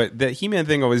 But the He-Man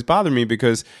thing always bothered me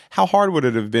because how hard would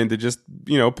it have been to just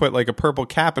put like a purple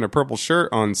cap and a purple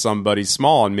shirt on somebody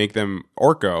small and make them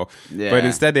Orko? Yeah. But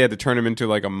instead, they had to turn him into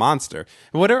like a monster.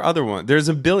 What are other ones? There's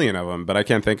a billion of them, but I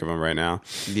can't think of them right now.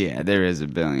 Yeah, there is a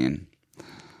billion.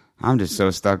 I'm just so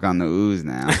stuck on the ooze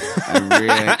now.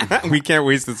 We can't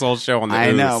waste this whole show on the ooze.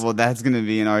 I know. Well, that's going to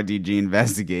be an RDG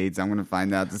Investigates. I'm going to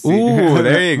find out the secret. Ooh,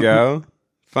 there you go.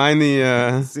 Find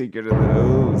the secret of the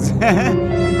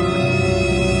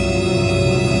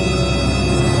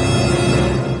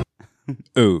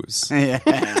ooze. Ooze.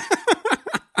 Yeah.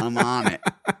 I'm on it.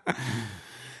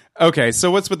 Okay, so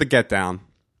what's with the Get Down?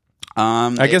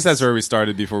 I guess that's where we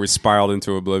started before we spiraled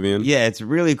into oblivion. Yeah, it's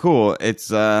really cool. It's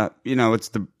it's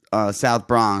the South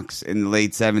Bronx in the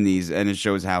late 70s, and it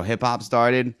shows how hip hop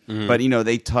started. Mm-hmm. But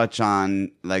they touch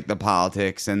on like the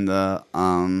politics and the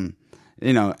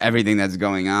everything that's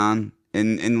going on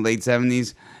in the late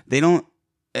 70s. They don't,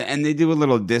 and they do a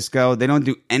little disco. They don't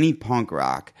do any punk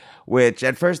rock, which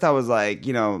at first I was like,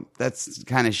 that's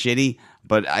kind of shitty.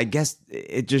 But I guess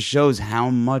it just shows how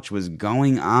much was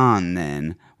going on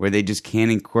then, where they just can't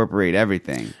incorporate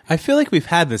everything. I feel like we've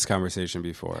had this conversation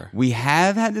before. We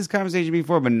have had this conversation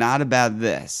before, but not about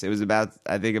this. It was about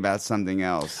something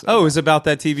else. Oh, it was about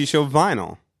that TV show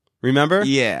Vinyl. Remember?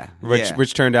 Yeah.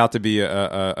 Which turned out to be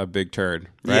a big turd,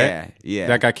 right? Yeah.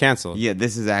 That got canceled. Yeah,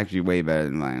 this is actually way better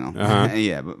than Vinyl. Uh-huh.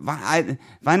 Yeah, but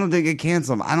Vinyl did get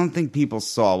canceled. I don't think people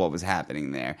saw what was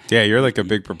happening there. Yeah, you're like a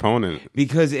big proponent.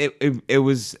 Because it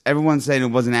was, everyone saying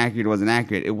it wasn't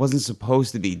accurate. It wasn't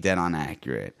supposed to be dead on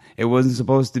accurate. It wasn't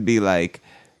supposed to be like,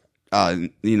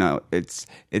 it's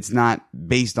not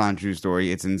based on true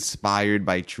story. It's inspired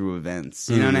by true events.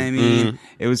 You know what I mean?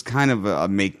 It was kind of a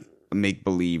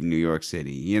make-believe New York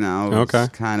City, Okay.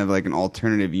 It's kind of like an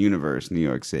alternative universe New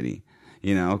York City,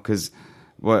 because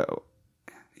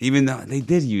even though they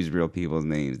did use real people's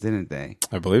names, didn't they?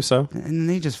 I believe so. And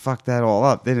they just fucked that all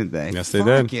up, didn't they? Yes, they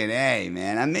did. Fucking A,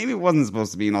 man. And maybe it wasn't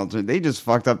supposed to be an alternative. They just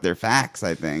fucked up their facts,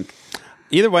 I think.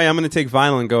 Either way, I'm going to take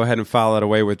vinyl and go ahead and file it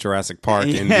away with Jurassic Park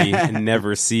in the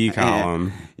never see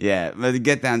column. Yeah, but the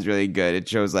Get Down's really good. It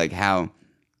shows like how,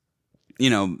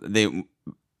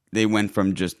 they went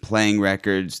from just playing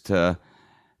records to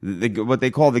what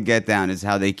they call the Get Down is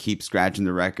how they keep scratching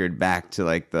the record back to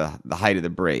like the height of the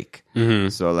break. Mm-hmm.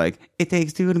 So like it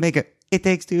takes two to make it. It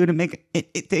takes two to make it.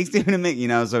 It takes two to make,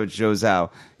 so it shows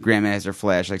how Grandmaster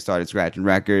Flash like started scratching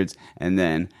records, and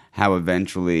then how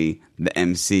eventually the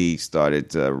MC started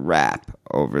to rap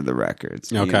over the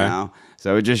records. Okay.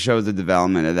 So it just shows the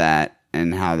development of that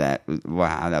and how that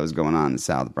was going on in the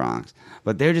South Bronx.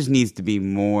 But there just needs to be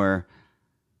more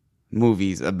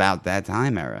movies about that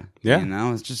time era.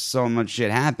 Yeah. It's just so much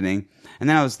shit happening. And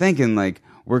then I was thinking, like,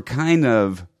 we're kind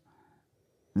of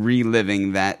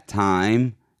reliving that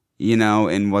time,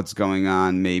 in what's going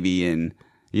on maybe in,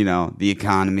 the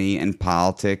economy and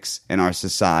politics and our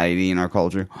society and our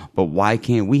culture. But why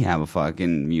can't we have a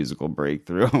fucking musical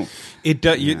breakthrough? It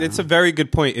does. It's a very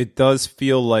good point. It does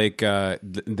feel like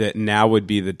that now would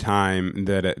be the time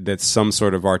that some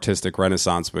sort of artistic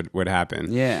renaissance would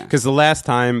happen. Yeah. Because the last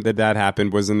time that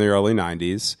happened was in the early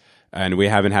 90s. And we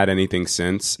haven't had anything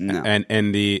since. No.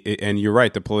 And you're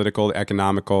right. The political,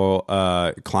 economical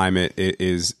climate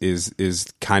is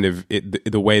kind of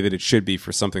the way that it should be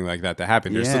for something like that to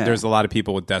happen. There's a lot of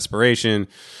people with desperation,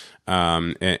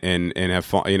 and have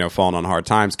fallen on hard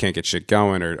times, can't get shit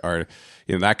going, or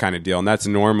that kind of deal. And that's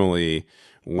normally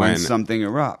when something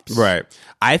erupts. Right.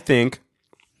 I think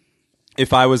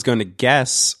if I was going to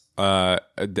guess.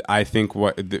 I think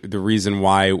what the reason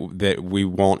why that we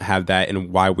won't have that and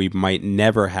why we might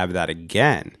never have that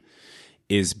again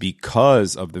is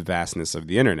because of the vastness of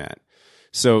the internet.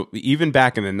 So even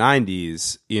back in the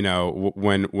 90s,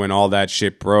 when all that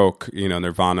shit broke,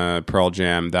 Nirvana, Pearl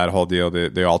Jam, that whole deal,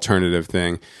 the alternative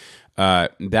thing,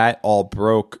 that all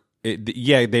broke.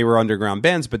 They were underground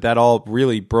bands, but that all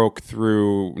really broke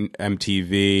through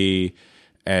MTV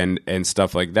and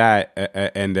stuff like that,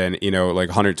 and then like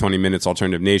 120 Minutes,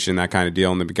 Alternative Nation, that kind of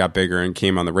deal, and then it got bigger and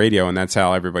came on the radio, and that's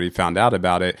how everybody found out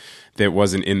about it that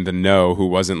wasn't in the know, who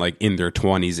wasn't like in their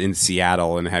 20s in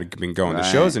Seattle and had been going to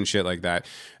shows and shit like that.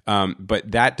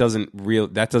 But that doesn't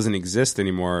exist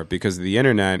anymore because of the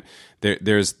internet.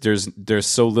 There's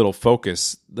so little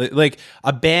focus. Like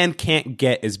a band can't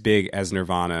get as big as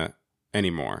Nirvana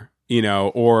anymore.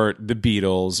 Or the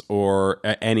Beatles or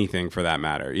anything for that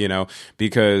matter,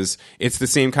 because it's the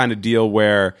same kind of deal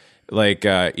where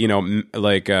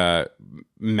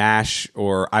MASH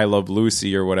or I Love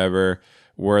Lucy or whatever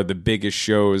were the biggest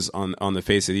shows on the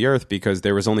face of the earth because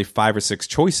there was only 5 or 6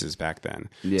 choices back then.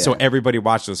 Yeah. So everybody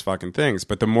watched those fucking things.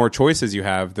 But the more choices you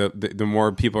have, the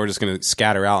more people are just going to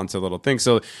scatter out into little things.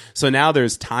 So now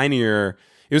there's tinier.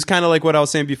 It was kind of like what I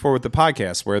was saying before with the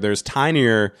podcast, where there's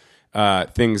tinier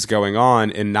things going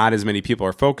on and not as many people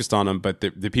are focused on them, but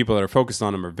the people that are focused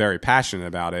on them are very passionate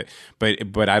about it.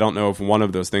 But I don't know if one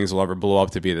of those things will ever blow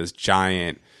up to be this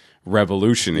giant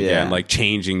revolution again, like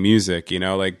changing music,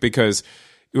 because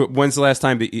when's the last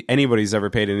time that anybody's ever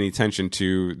paid any attention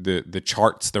to the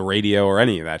charts, the radio, or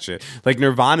any of that shit? Like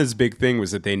Nirvana's big thing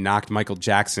was that they knocked Michael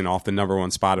Jackson off the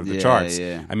 #1 spot of the charts.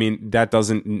 Yeah. I mean, that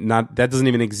doesn't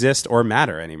even exist or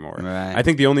matter anymore. Right. I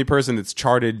think the only person that's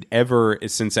charted ever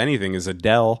since anything is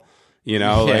Adele. You see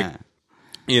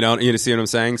what I'm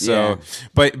saying? So,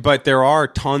 but there are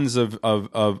tons of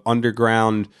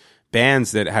underground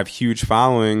bands that have huge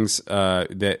followings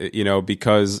that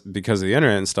because of the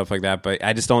internet and stuff like that, but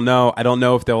I just don't know. I don't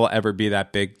know if there will ever be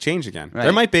that big change again. Right.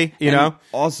 There might be,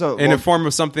 also in a form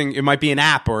of something. It might be an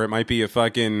app or it might be a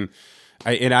fucking.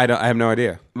 I have no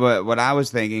idea. But what I was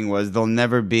thinking was there'll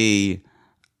never be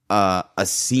a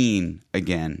scene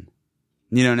again.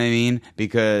 You know what I mean?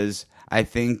 Because I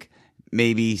think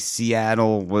maybe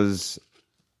Seattle was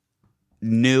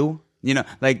new.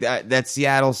 Like that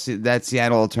Seattle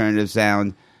alternative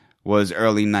sound was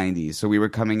early 90s. So we were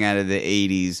coming out of the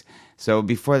 80s. So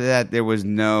before that, there was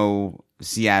no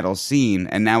Seattle scene.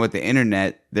 And now with the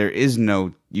internet,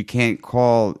 you can't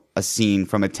call a scene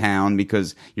from a town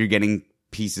because you're getting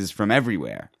pieces from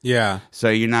everywhere. Yeah. So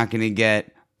you're not going to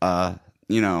get a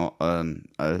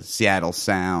Seattle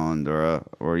sound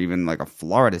or even like a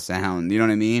Florida sound. You know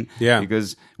what I mean? Yeah.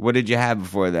 Because what did you have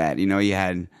before that? You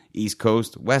had East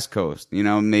Coast, West Coast,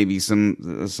 maybe some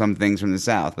things from the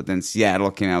South, but then Seattle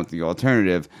came out with the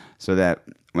alternative, so that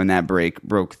when that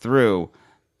broke through,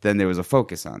 then there was a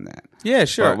focus on that. Yeah,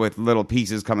 sure. But with little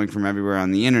pieces coming from everywhere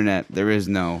on the internet, there is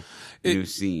no new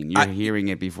scene. You're hearing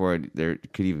it before there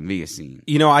could even be a scene.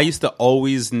 I used to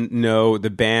always know the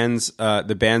bands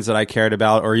that I cared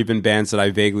about, or even bands that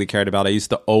I vaguely cared about. I used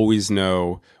to always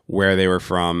know where they were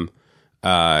from.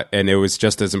 and it was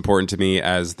just as important to me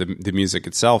as the music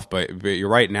itself. But you're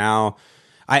right now,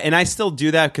 I still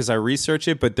do that because I research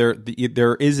it, but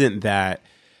there isn't that.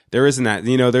 There isn't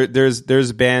that,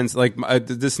 there's bands like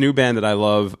this new band that I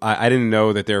love. I didn't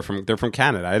know that they're from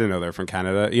Canada. I didn't know they're from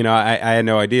Canada. I had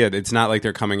no idea. It's not like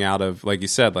they're coming out of, like you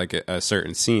said, like a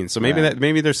certain scene. So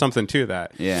maybe there's something to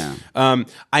that. Yeah.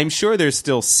 I'm sure there's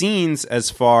still scenes as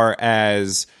far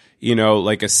as,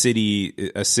 like a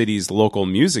city's local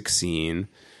music scene.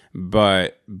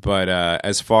 But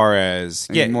as far as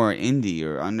more indie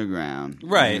or underground,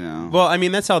 right? Well, I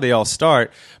mean, that's how they all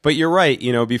start. But you're right.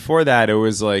 Before that, it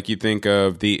was like you think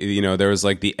of there was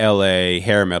like the L.A.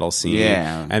 hair metal scene,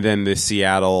 and then the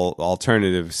Seattle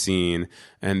alternative scene,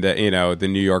 and the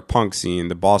New York punk scene,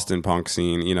 the Boston punk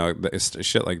scene,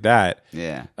 shit like that.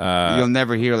 Yeah, you'll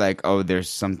never hear like, oh, there's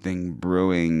something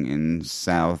brewing in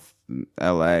South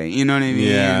LA, you know what I mean?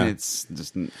 Yeah. It's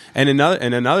just and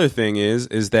another thing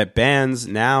is that bands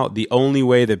now, the only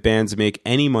way that bands make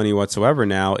any money whatsoever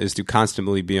now is to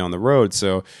constantly be on the road.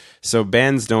 So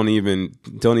bands don't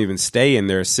even stay in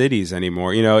their cities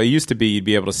anymore. It used to be you'd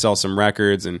be able to sell some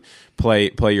records and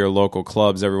play your local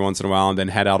clubs every once in a while and then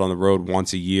head out on the road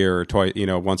once a year or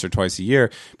once or twice a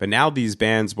year. But now these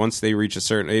bands, once they reach a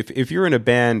certain, if you're in a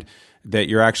band that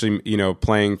you're actually,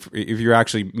 playing, if you're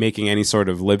actually making any sort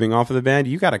of living off of the band,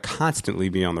 you got to constantly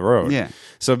be on the road. Yeah.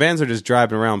 So bands are just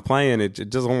driving around playing. It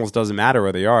just almost doesn't matter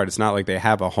where they are. It's not like they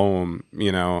have a home,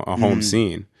 home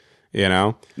scene,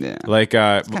 Yeah. Like,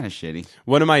 it's kind of shitty.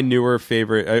 One of my newer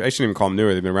favorite, I shouldn't even call them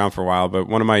newer, they've been around for a while, but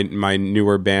one of my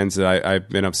newer bands that I've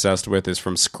been obsessed with is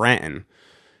from Scranton.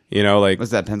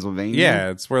 What's that, Pennsylvania? Yeah,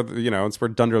 it's where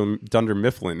Dunder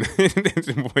Mifflin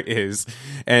is,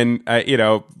 and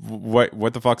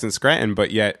what the fuck's in Scranton,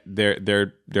 but yet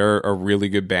they're a really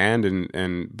good band,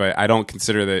 but I don't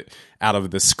consider that out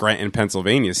of the Scranton,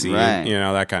 Pennsylvania scene, right.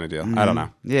 That kind of deal. I don't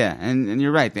know. Yeah, and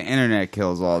you're right. The internet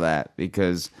kills all that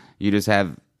because you just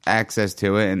have access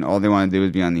to it, and all they want to do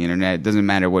is be on the internet. It doesn't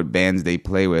matter what bands they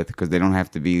play with because they don't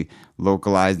have to be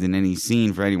localized in any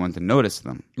scene for anyone to notice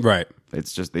them. Right.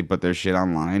 It's just they put their shit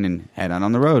online and head out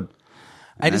on the road.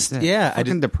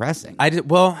 Fucking depressing.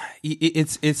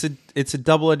 It's a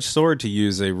double-edged sword, to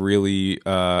use a really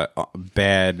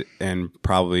bad and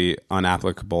probably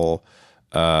unapplicable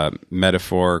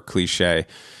metaphor cliche.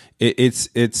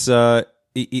 The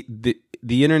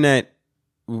internet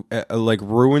like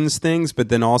ruins things, but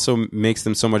then also makes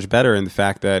them so much better in the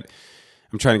fact that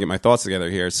I'm trying to get my thoughts together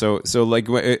here. So like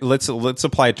let's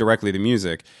apply it directly to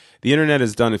music. The internet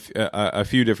has done a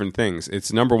few different things.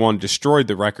 It's number one, destroyed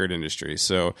the record industry.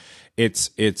 So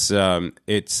it's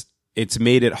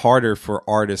made it harder for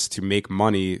artists to make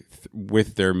money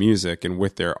with their music and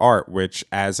with their art, which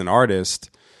as an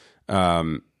artist,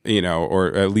 or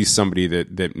at least somebody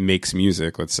that makes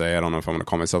music, let's say, I don't know if I'm going to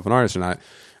call myself an artist or not,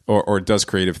 or does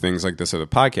creative things like this or the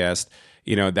podcast,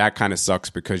 that kind of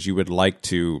sucks because you would like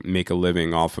to make a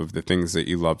living off of the things that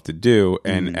you love to do.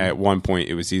 And at one point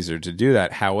it was easier to do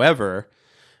that. However,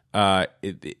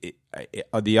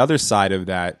 the other side of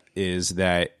that is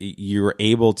that you're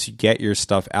able to get your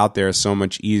stuff out there so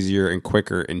much easier and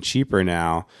quicker and cheaper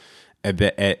now,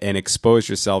 and expose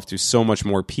yourself to so much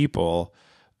more people,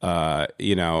 than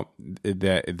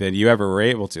you ever were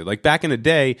able to. Like back in the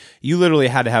day, you literally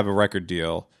had to have a record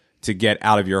deal to get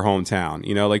out of your hometown.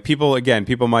 Like people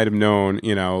might have known,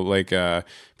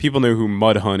 people knew who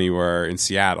Mudhoney were in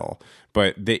Seattle,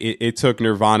 but it took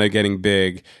Nirvana getting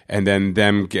big and then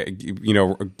them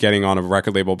getting on a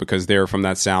record label because they were from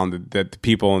that sound that the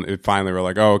people finally were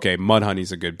like, oh, okay,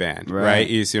 Mudhoney's a good band, right?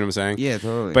 You see what I'm saying? Yeah,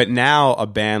 totally. But now a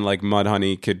band like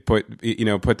Mudhoney could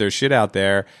put their shit out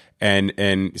there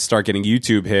and start getting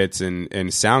YouTube hits and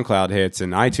SoundCloud hits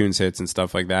and iTunes hits and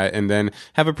stuff like that, and then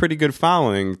have a pretty good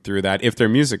following through that if their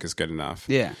music is good enough.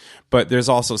 Yeah. But there's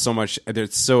also so much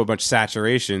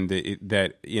saturation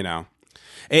that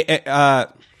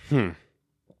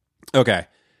Okay.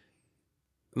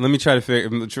 Let me try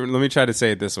to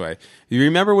say it this way. You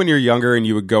remember when you're younger and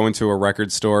you would go into a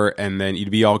record store and then you'd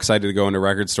be all excited to go into a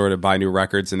record store to buy new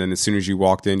records, and then as soon as you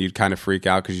walked in, you'd kind of freak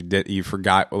out because you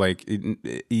forgot, like you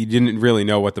didn't really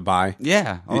know what to buy.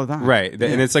 Yeah, all the time. Right, yeah.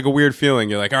 And it's like a weird feeling.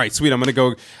 You're like, all right, sweet, I'm gonna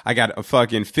go. I got a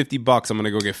fucking $50. I'm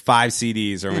gonna go get 5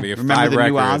 CDs, or I'm gonna get 5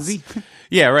 records. New Ozzy?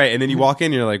 Yeah, right. And then you walk in,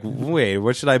 and you're like, wait,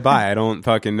 what should I buy? I don't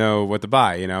fucking know what to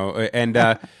buy,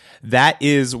 and. That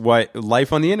is what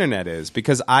life on the internet is,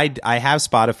 because I have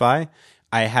Spotify,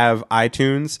 I have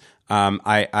iTunes,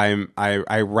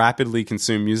 I rapidly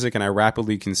consume music and I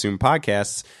rapidly consume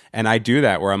podcasts, and I do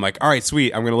that where I'm like, all right,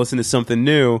 sweet, I'm going to listen to something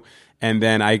new, and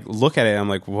then I look at it and I'm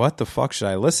like, what the fuck should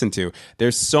I listen to?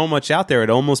 There's so much out there, it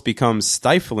almost becomes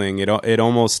stifling. It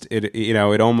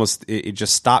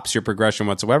just stops your progression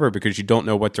whatsoever because you don't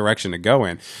know what direction to go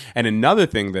in. And another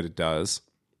thing that it does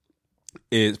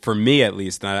is, for me at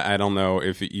least, I don't know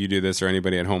if you do this or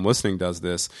anybody at home listening does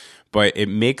this, but it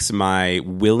makes my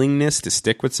willingness to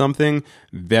stick with something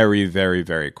very, very,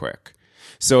 very quick.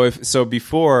 So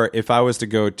before, if I was to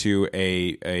go to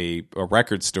a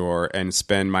record store and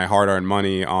spend my hard-earned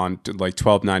money on like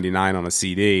 $12.99 on a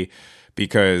CD,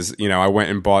 because I went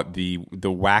and bought the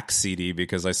Wax CD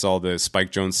because I saw the Spike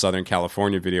Jonze Southern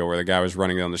California video where the guy was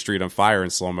running down the street on fire in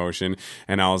slow motion,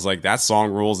 and I was like, that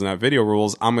song rules and that video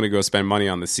rules. I'm gonna go spend money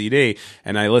on the CD.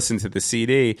 And I listened to the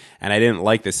CD, and I didn't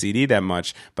like the CD that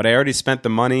much, but I already spent the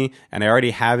money and I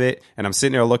already have it, and I'm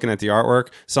sitting there looking at the artwork,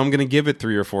 so I'm gonna give it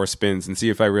 3 or 4 spins and see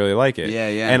if I really like it. Yeah.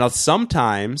 And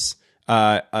sometimes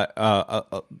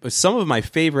some of my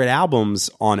favorite albums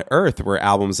on earth were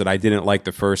albums that I didn't like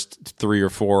the first 3 or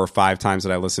 4 or 5 times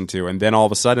that I listened to, and then all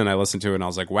of a sudden I listened to it and I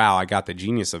was like, wow, I got the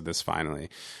genius of this finally.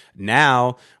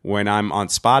 Now when I'm on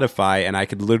Spotify and I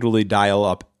could literally dial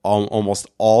up almost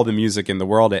all the music in the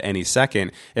world at any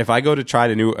second, if I go to try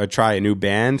a new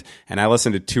band and I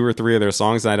listen to 2 or 3 of their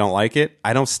songs and I don't like it,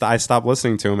 I stop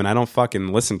listening to them, and I don't fucking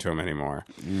listen to them anymore.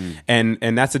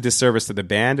 And that's a disservice to the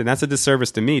band, and that's a disservice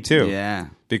to me too. Yeah.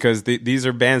 Because these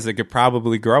are bands that could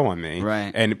probably grow on me,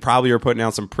 right? And probably are putting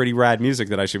out some pretty rad music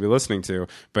that I should be listening to.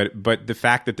 But the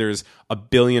fact that there's a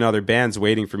billion other bands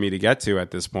waiting for me to get to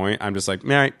at this point, I'm just like, all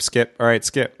right, skip. All right,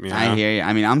 skip. I hear you.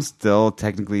 I mean, I'm still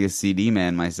technically a CD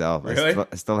man myself. Really?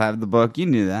 I still have the book. You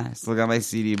knew that. I still got my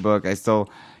CD book.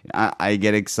 I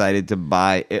get excited to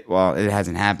buy it. Well, it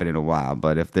hasn't happened in a while,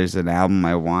 but if there's an album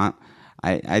I want,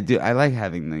 I do. I like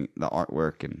having the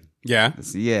artwork and. Yeah,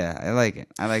 I like it.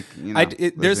 I like,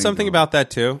 there's something about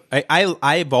that too.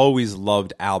 I've always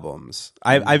loved albums.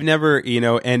 I've never,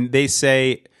 and they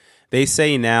say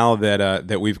now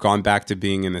that we've gone back to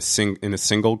being in a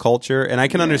single culture, and I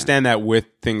can understand that with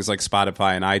things like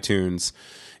Spotify and iTunes.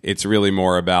 It's really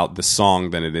more about the song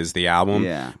than it is the album.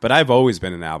 Yeah. But I've always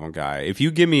been an album guy. If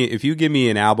you give me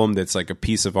an album that's like a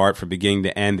piece of art from beginning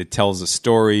to end that tells a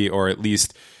story, or at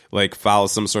least like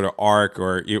follows some sort of arc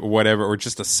or whatever, or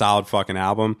just a solid fucking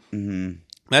album,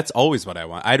 that's always what I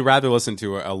want. I'd rather listen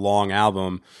to a long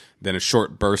album than a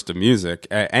short burst of music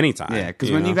at any time. Yeah, because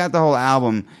when you got the whole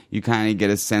album, you kind of get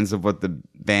a sense of what the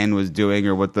band was doing,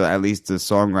 or what at least the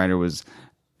songwriter was,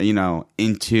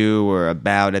 into or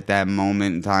about at that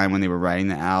moment in time when they were writing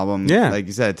the album. Yeah. Like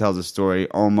you said, it tells a story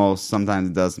almost. Sometimes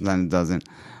it does, sometimes it doesn't.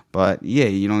 But yeah,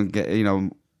 you don't get,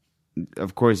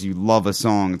 of course you love a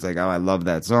song. It's like, oh, I love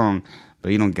that song.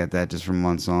 But you don't get that just from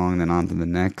one song and then on to the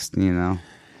next,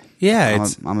 Yeah,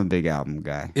 I'm a big album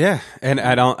guy. Yeah, and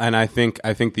I think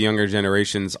the younger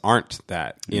generations aren't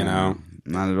that, Not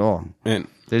at all. And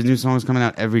there's new songs coming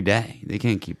out every day. They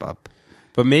can't keep up.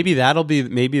 But maybe that'll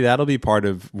be part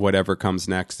of whatever comes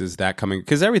next. Is that coming?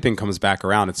 Because everything comes back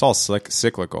around. It's all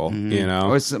cyclical,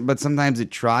 But sometimes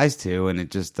it tries to, and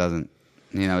it just doesn't.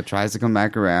 It tries to come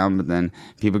back around, but then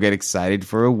people get excited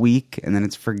for a week, and then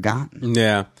it's forgotten.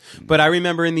 Yeah. But I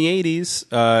remember in the 80s,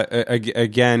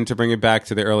 again, to bring it back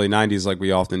to the early 90s like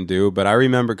we often do, but I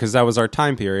remember, because that was our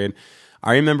time period,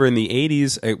 I remember in the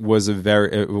 80s, it was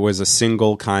a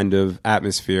single kind of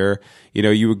atmosphere.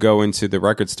 You would go into the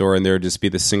record store and there would just be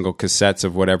the single cassettes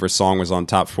of whatever song was on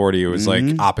top 40. It was like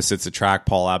Opposites Attract,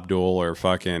 Paul Abdul, or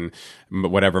fucking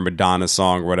whatever Madonna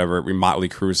song, or whatever Motley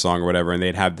Crue song, or whatever, and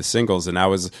they'd have the singles, and that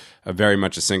was very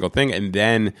much a single thing. And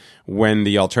then when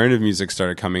the alternative music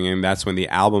started coming in, that's when the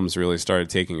albums really started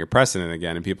taking a precedent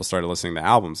again, and people started listening to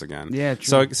albums again. Yeah,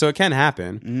 true. So it can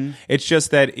happen. It's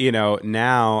just that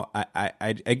now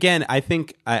I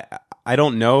think I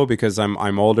don't know, because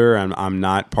I'm older and I'm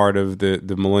not part of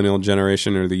the millennial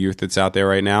generation or the youth that's out there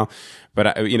right now.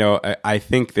 But I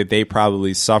think that they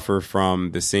probably suffer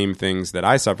from the same things that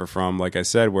I suffer from, like I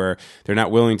said, where they're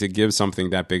not willing to give something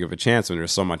that big of a chance when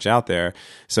there's so much out there.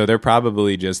 So they're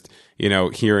probably just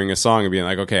hearing a song and being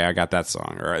like, okay, I got that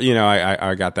song, or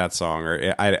I got that song,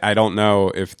 or I don't know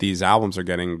if these albums are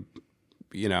getting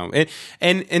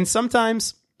and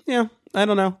sometimes I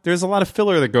don't know. There's a lot of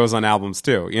filler that goes on albums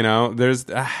too. There's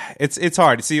it's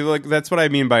hard. See, like, that's what I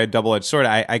mean by a double-edged sword.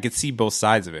 I could see both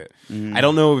sides of it. I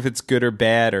don't know if it's good or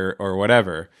bad or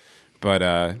whatever, but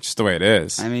just the way it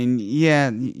is. I mean, yeah,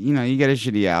 you get a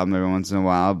shitty album every once in a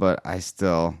while, but I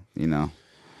still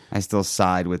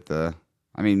side with the.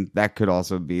 I mean, that could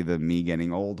also be the me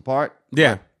getting old part.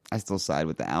 Yeah. I still side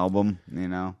with the album.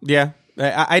 Yeah.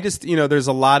 I just, there's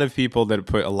a lot of people that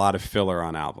put a lot of filler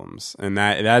on albums, and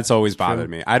that's always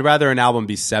bothered me. I'd rather an album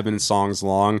be 7 songs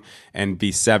long and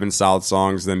be 7 solid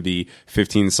songs than be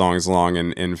 15 songs long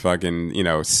and fucking,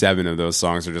 7 of those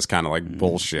songs are just kind of like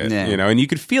bullshit, and you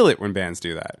could feel it when bands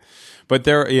do that. But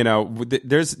there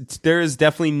is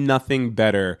definitely nothing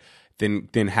better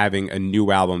than having a new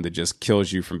album that just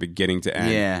kills you from beginning to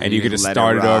end. Yeah, and you could just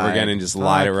start it over again and just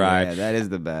let it ride. Yeah, that is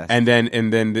the best. And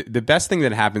then the best thing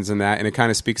that happens in that, and it kind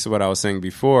of speaks to what I was saying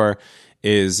before,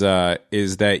 is that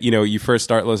you first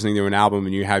start listening to an album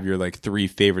and you have your like 3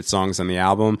 favorite songs on the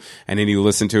album, and then you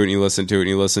listen to it and you listen to it and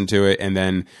you listen to it, and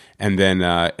then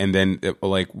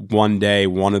like one day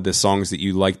one of the songs that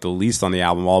you like the least on the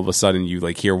album, all of a sudden you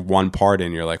like hear one part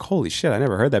and you're like, holy shit, I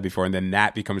never heard that before, and then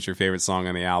that becomes your favorite song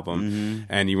on the album,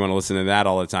 and you want to listen to that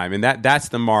all the time. And that's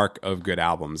the mark of good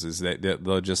albums, is that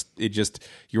they'll just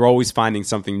you're always finding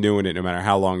something new in it no matter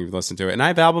how long you've listened to it. And I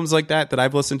have albums like that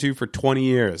I've listened to for 20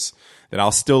 years that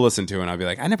I'll still listen to, and I'll be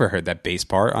like, I never heard that bass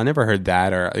part, I never heard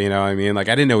that, or what I mean, like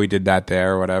I didn't know he did that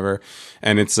there or whatever.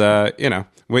 And it's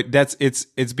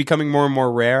it's becoming more and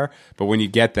more rare, but when you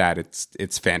get that,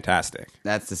 it's fantastic.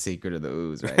 That's the secret of the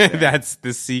ooze, right there. That's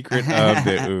the secret of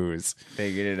the ooze.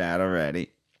 Figured it out already.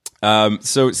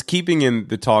 So it's keeping in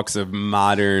the talks of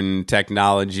modern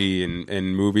technology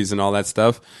and movies and all that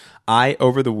stuff. I,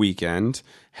 over the weekend,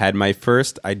 had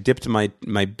I dipped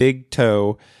my big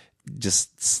toe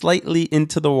just slightly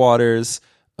into the waters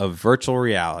of virtual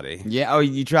reality. Yeah. Oh,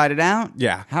 you tried it out?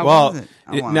 Yeah. How was it?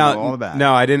 I want to know all about it.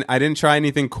 No, I didn't try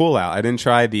anything cool out. I didn't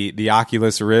try the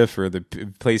Oculus Rift or the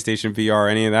PlayStation VR or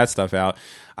any of that stuff out.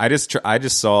 I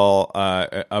just saw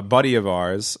a buddy of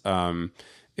ours.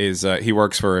 He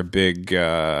works for a big,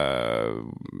 I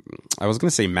was going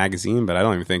to say magazine, but I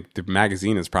don't even think the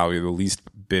magazine is probably the least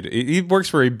bit. He works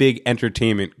for a big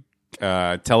entertainment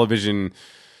television.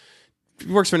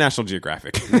 He works for National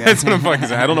Geographic. That's what I'm fucking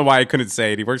saying. I don't know why I couldn't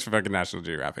say it. He works for fucking National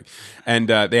Geographic, and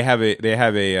they have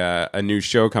a new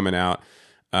show coming out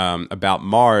about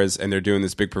Mars, and they're doing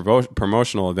this big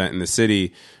promotional event in the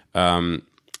city.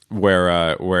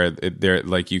 Where they're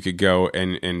like, you could go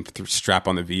and strap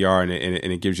on the VR and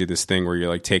it gives you this thing where you're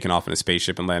like taking off in a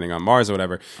spaceship and landing on Mars or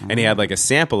whatever. And he had like a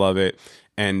sample of it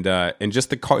and just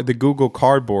the Google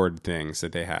Cardboard things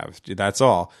that they have. That's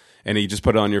all. And you just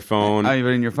put it on your phone. Oh, you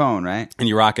put it in your phone, right? And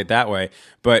you rock it that way.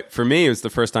 But for me, it was the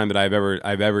first time that I've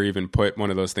ever even put one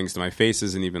of those things to my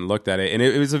faces and even looked at it. And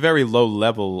it was a very low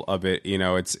level of it. It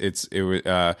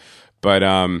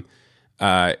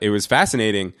was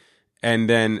fascinating. And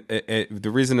then the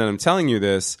reason that I'm telling you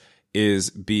this is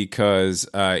because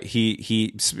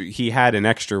he had an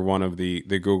extra one of the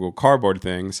Google Cardboard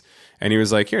things, and he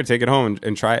was like, "Here, take it home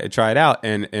and try it out."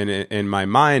 And in my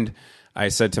mind, I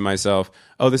said to myself,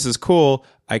 "Oh, this is cool.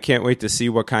 I can't wait to see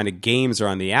what kind of games are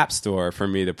on the App Store for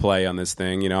me to play on this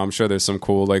thing. I'm sure there's some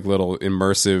cool like little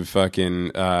immersive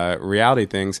fucking reality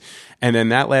things." And then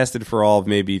that lasted for all of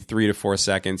maybe 3 to 4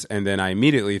 seconds, and then I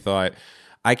immediately thought,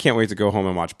 I can't wait to go home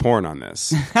and watch porn on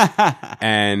this.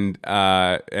 and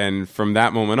from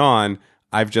that moment on,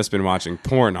 I've just been watching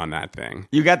porn on that thing.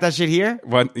 You got that shit here?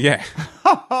 What? Yeah.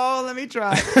 Oh, let me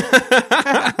try.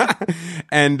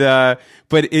 And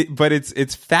but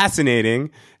it's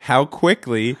fascinating how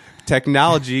quickly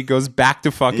technology goes back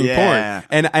to fucking porn.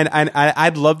 And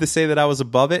I'd love to say that I was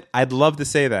above it. I'd love to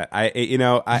say that.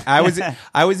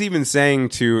 I was even saying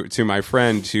to my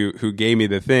friend who gave me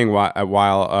the thing while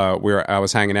I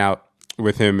was hanging out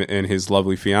with him and his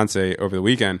lovely fiance over the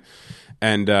weekend,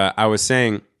 and I was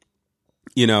saying,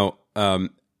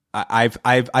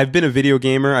 I've been a video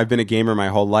gamer. I've been a gamer my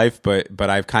whole life, but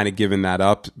I've kind of given that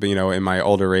up, in my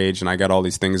older age, and I got all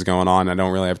these things going on. I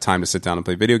don't really have time to sit down and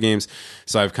play video games.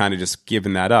 So I've kind of just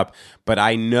given that up. But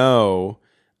I know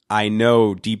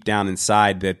deep down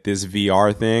inside that this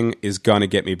VR thing is going to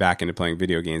get me back into playing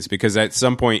video games, because at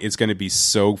some point it's going to be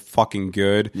so fucking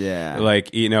good. Yeah.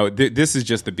 Like, this is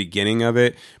just the beginning of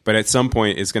it, but at some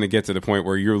point it's going to get to the point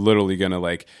where you're literally going to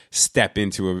like step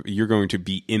into you're going to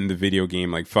be in the video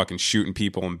game, like fucking shooting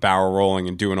people and barrel rolling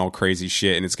and doing all crazy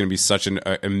shit. And it's going to be such an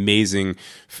amazing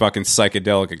fucking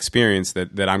psychedelic experience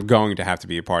that I'm going to have to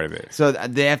be a part of it. So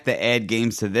they have to add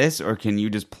games to this, or can you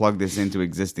just plug this into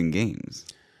existing games?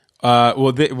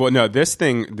 No. This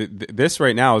thing, this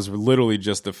right now is literally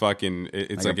just a fucking.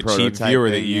 It's like a cheap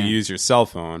viewer that you use your cell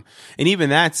phone, and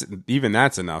even that's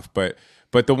enough. But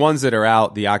the ones that are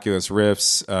out, the Oculus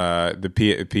Rifts, the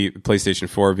PlayStation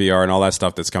 4 VR, and all that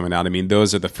stuff that's coming out. I mean,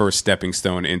 those are the first stepping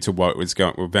stone into what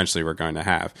eventually we're going to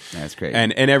have. That's great,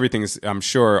 and everything's, I'm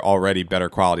sure, already better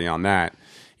quality on that.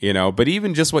 But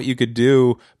even just what you could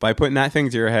do by putting that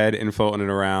thing to your head and floating it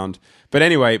around, But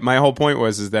anyway, my whole point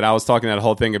is that I was talking that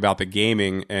whole thing about the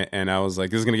gaming, and I was like,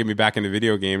 this is going to get me back into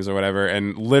video games or whatever,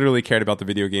 and literally cared about the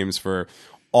video games for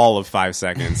all of 5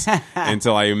 seconds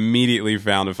until I immediately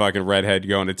found a fucking redhead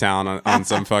going to town on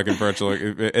some fucking virtual.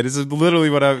 It is literally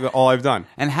all I've done.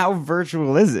 And how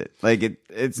virtual is it? Like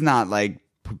it's not like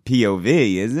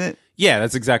POV, is it? Yeah,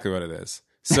 that's exactly what it is.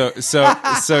 So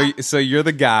you're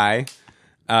the guy.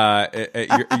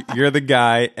 You're the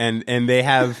guy, and they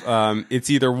have it's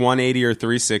either 180 or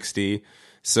 360.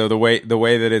 So the way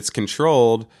that it's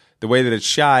controlled, the way that it's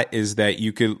shot is that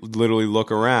you could literally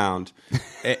look around,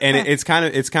 and it's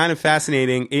kind of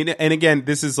fascinating. And again,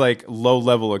 this is like low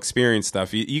level experience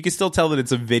stuff. You can still tell that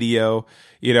it's a video.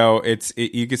 You know,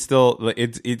 you can still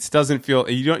it doesn't feel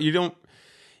you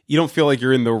don't feel like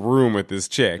you're in the room with this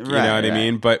chick, you know what I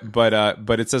mean?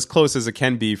 But it's as close as it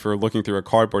can be for looking through a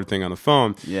cardboard thing on the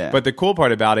phone. Yeah. But the cool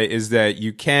part about it is that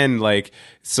you can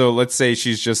so let's say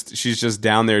she's just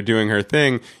down there doing her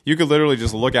thing. You could literally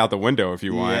just look out the window if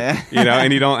you want, you know,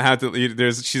 and you don't have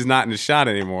to. She's not in the shot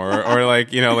anymore, or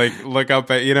look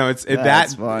up at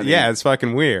That's funny. Yeah, it's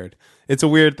fucking weird. It's a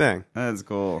weird thing. That's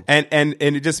cool. And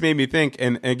it just made me think.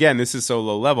 And again, this is so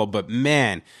low level, but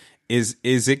man.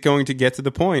 Is it going to get to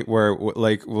the point where,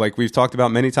 like we've talked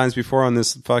about many times before on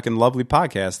this fucking lovely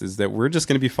podcast, is that we're just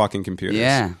going to be fucking computers?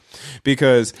 Yeah.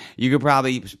 Because you could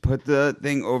probably put the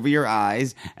thing over your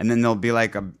eyes, and then there'll be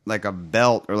like a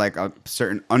belt or like a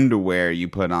certain underwear you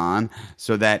put on,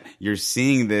 so that you're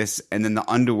seeing this, and then the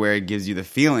underwear gives you the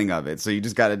feeling of it. So you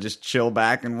just got to just chill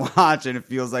back and watch, and it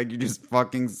feels like you're just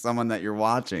fucking someone that you're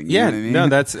watching. You know what I mean? No,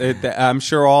 that's it. I'm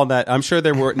sure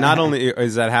there were not only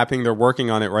is that happening, they're working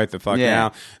on it right the fuck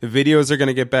now. The videos are going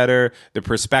to get better. The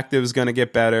perspective is going to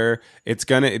get better. It's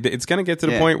gonna get to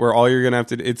the point where all you're gonna have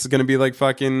to. It's gonna be like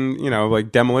fucking, you know,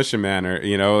 like Demolition Man, or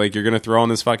you know, like you're gonna throw on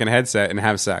this fucking headset and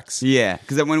have sex. Yeah,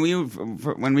 because when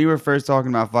we were first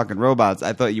talking about fucking robots,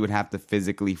 I thought you would have to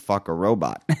physically fuck a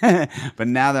robot. But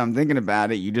now that I'm thinking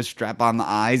about it, you just strap on the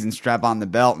eyes and strap on the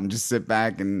belt and just sit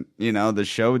back, and you know the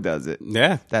show does it.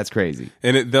 Yeah, that's crazy.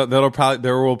 And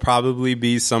there will probably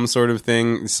be some sort of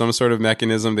thing, some sort of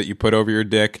mechanism that you put over your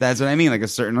dick. That's what I mean, like a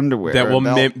certain underwear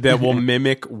that will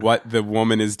mimic what the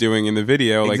woman is doing in the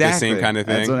video, like the same kind of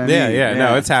thing. That's what I mean. Yeah.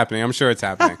 No, it's happening. I'm sure it's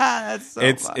happening.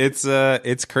 That's so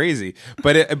it's crazy.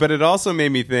 But it also made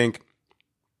me think.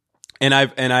 And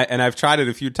I've tried it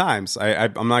a few times.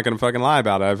 I'm not gonna fucking lie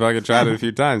about it. I've fucking tried it a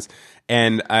few times,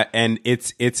 and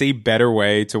it's a better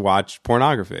way to watch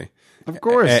pornography. Of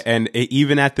course. And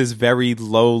even at this very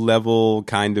low level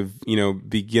kind of, you know,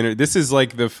 beginner, this is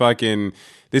like the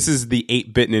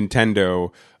 8-bit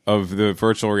Nintendo of the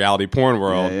virtual reality porn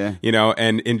world, you know,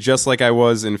 and just like I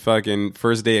was in fucking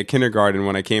first day of kindergarten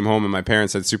when I came home and my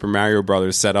parents had Super Mario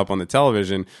Brothers set up on the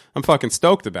television, I'm fucking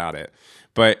stoked about it.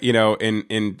 But, you know,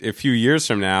 in a few years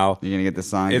from now, you're going to get the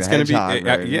Sonic it's the going to be, Hedgehog,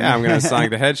 right? I'm going to have Sonic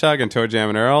the Hedgehog and Toe Jam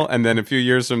and Earl. And then a few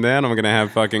years from then, I'm going to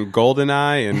have fucking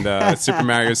GoldenEye and Super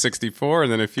Mario 64.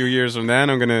 And then a few years from then,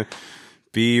 I'm going to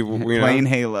be, playing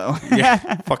Halo.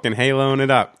 Fucking Haloing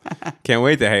it up. Can't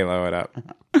wait to Halo it up.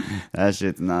 That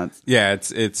shit's nuts. Yeah,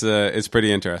 it's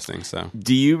pretty interesting. So,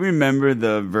 do you remember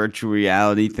the virtual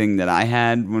reality thing that I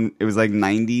had when it was like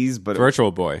 90s? But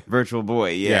Virtual Boy. Virtual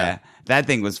Boy, yeah. That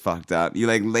thing was fucked up. You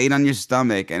like laid on your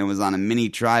stomach and it was on a mini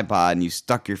tripod and you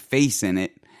stuck your face in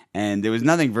it. And there was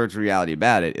nothing virtual reality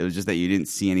about it. It was just that you didn't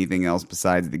see anything else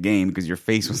besides the game because your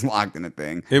face was locked in a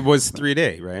thing. It was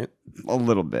 3D, right? A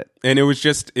little bit. And it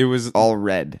was all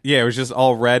red. Yeah, it was just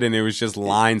all red and it was just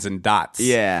lines and dots.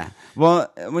 Yeah.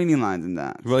 Well, what do you mean lines and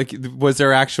dots? Like, was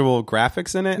there actual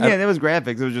graphics in it? Yeah, there was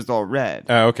graphics. It was just all red.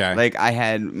 Oh, okay. Like, I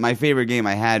had my favorite game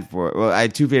I had I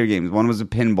had two favorite games. One was a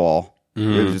pinball.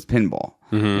 Mm-hmm. It was just pinball,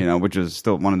 you know, which was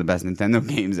still one of the best Nintendo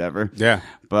games ever. Yeah.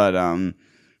 But, and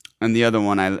the other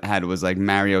one I had was like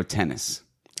Mario Tennis.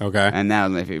 Okay. And that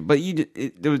was my favorite. But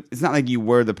it's not like you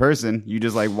were the person. You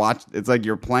just like watch. It's like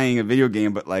you're playing a video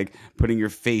game, but like putting your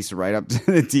face right up to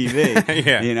the TV.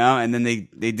 Yeah. You know. And then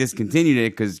they discontinued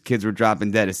it because kids were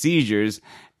dropping dead of seizures.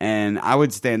 And I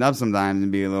would stand up sometimes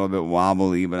and be a little bit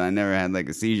wobbly, but I never had like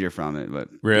a seizure from it. But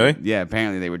really, yeah,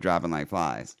 apparently they were dropping like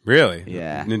flies. Really?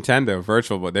 Yeah. Nintendo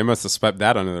Virtual Boy, they must have swept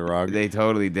that under the rug. They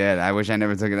totally did. I wish I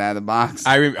never took it out of the box.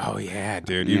 Oh yeah,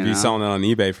 dude, you'd be selling it on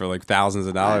eBay for like thousands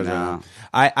of dollars.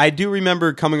 I do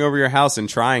remember coming over your house and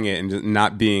trying it and just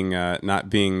not being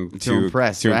too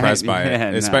impressed by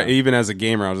it. Even as a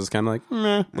gamer, I was just kind of like,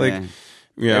 meh, like. Yeah.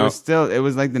 You know? It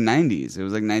was like the 90s. It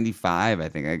was like 95, I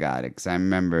think I got it. Because I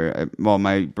remember,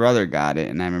 my brother got it,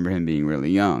 and I remember him being really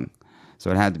young.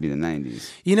 So it had to be the 90s.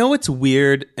 You know what's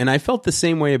weird? And I felt the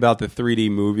same way about the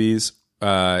 3D movies,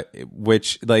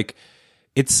 which, like,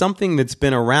 it's something that's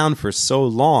been around for so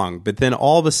long, but then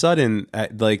all of a sudden,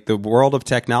 like the world of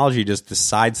technology just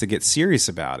decides to get serious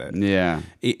about it. Yeah.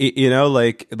 You know,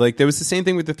 like there was the same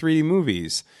thing with the 3D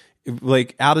movies.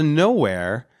 Like out of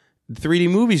nowhere, 3D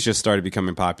movies just started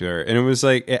becoming popular, and it was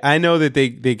like, I know that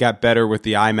they got better with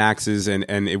the IMAXs,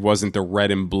 and it wasn't the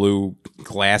red and blue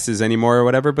glasses anymore or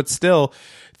whatever, but still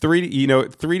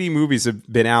 3D movies have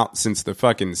been out since the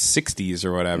fucking 60s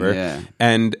or whatever. Yeah.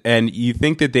 And you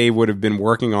think that they would have been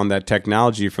working on that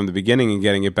technology from the beginning and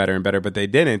getting it better and better, but they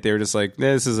didn't. They were just like,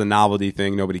 this is a novelty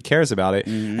thing, nobody cares about it.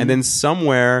 And then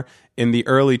somewhere in the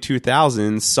early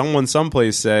 2000s, someone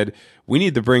someplace said, we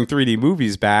need to bring 3D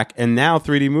movies back, and now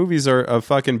 3D movies are a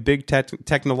fucking big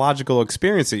technological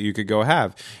experience that you could go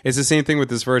have. It's the same thing with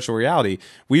this virtual reality.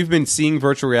 We've been seeing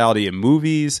virtual reality in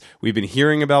movies. We've been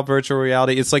hearing about virtual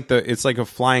reality. It's like a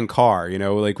flying car, you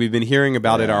know. Like we've been hearing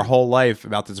about it our whole life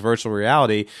about this virtual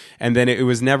reality, and then it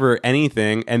was never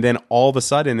anything. And then all of a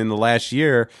sudden, in the last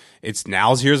year,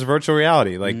 here's virtual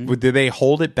reality. Like, did they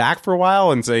hold it back for a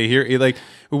while and say here, like,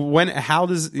 how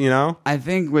does, you know? I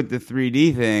think with the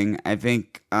 3D thing,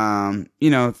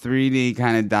 3D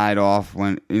kind of died off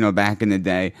when, back in the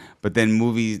day, but then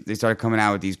movies, they started coming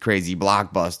out with these crazy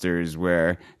blockbusters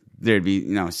where there'd be,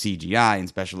 CGI and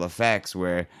special effects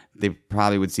where they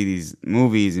probably would see these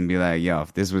movies and be like, yo,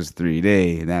 if this was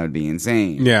 3D, that would be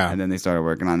insane. Yeah. And then they started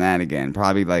working on that again,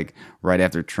 probably like right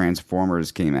after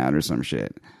Transformers came out or some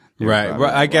shit. Right.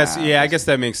 Well, I guess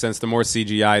that makes sense. The more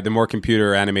CGI, the more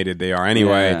computer animated they are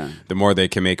anyway, the more they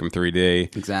can make them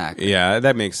 3D. Exactly. Yeah,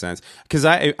 that makes sense. Because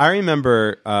I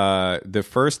remember the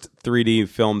first 3D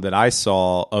film that I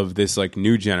saw of this like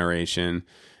new generation,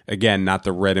 again, not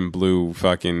the red and blue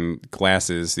fucking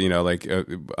glasses,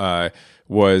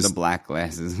 was the black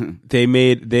glasses. they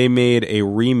made a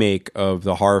remake of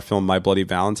the horror film My Bloody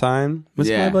Valentine. Was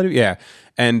it My Bloody? Yeah.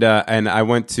 And I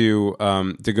went to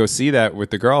go see that with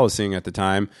the girl I was seeing at the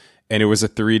time, and it was a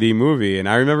 3D movie. And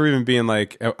I remember even being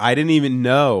like, I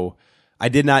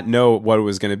did not know what it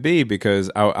was going to be, because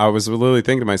I was literally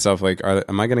thinking to myself, like,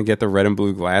 am I going to get the red and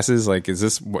blue glasses? Like,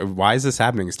 why is this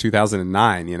happening? It's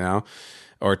 2009,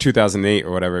 or 2008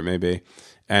 or whatever it may be.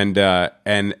 And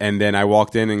then I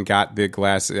walked in and got the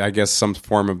glass, I guess some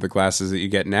form of the glasses that you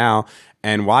get now,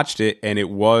 and watched it, and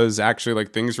it was actually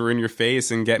like things were in your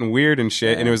face and getting weird and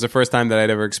shit. And it was the first time that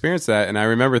I'd ever experienced that. And I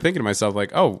remember thinking to myself,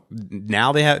 like, oh,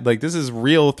 now they have, like, this is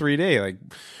real 3D. Like,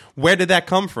 where did that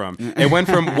come from? It went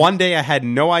from one day I had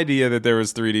no idea that there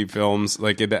was 3D films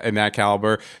like in that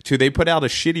caliber, to they put out a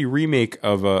shitty remake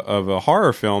of a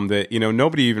horror film that,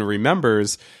 nobody even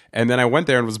remembers. And then I went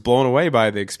there and was blown away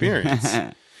by the experience.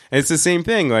 And it's the same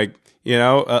thing. Like,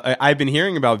 I've been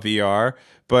hearing about VR,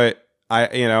 but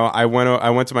I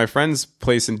went to my friend's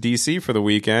place in DC for the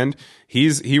weekend.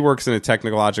 He works in a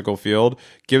technological field,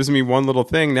 gives me one little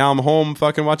thing. Now I'm home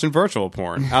fucking watching virtual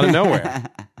porn out of nowhere.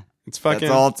 It's fucking,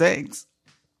 that's all it takes.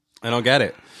 I don't get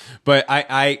it. But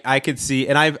I could see,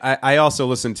 and I also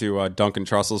listen to Duncan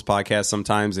Trussell's podcast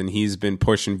sometimes, and he's been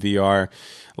pushing VR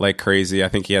like crazy. I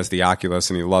think he has the Oculus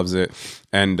and he loves it.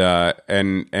 And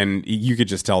you could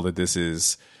just tell that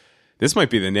this might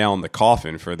be the nail in the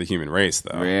coffin for the human race,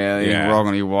 though. Really? Yeah. We're all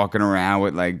going to be walking around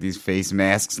with like these face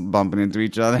masks bumping into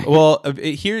each other? Well,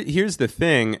 here's the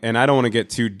thing, and I don't want to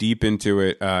get too deep into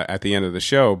it at the end of the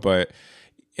show, but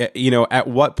at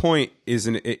what point is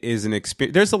an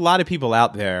experience? There's a lot of people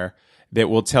out there that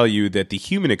will tell you that the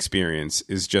human experience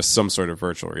is just some sort of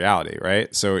virtual reality,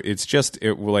 right? So it's just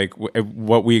like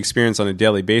what we experience on a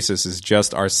daily basis is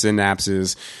just our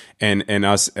synapses and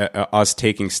us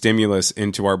taking stimulus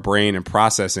into our brain and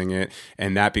processing it,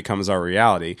 and that becomes our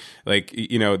reality. Like,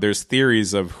 there's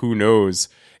theories of who knows.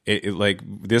 Like,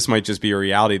 this might just be a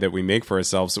reality that we make for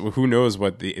ourselves. So who knows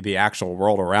what the actual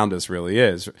world around us really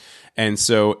is. And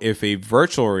so if a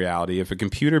virtual reality, if a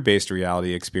computer-based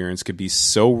reality experience could be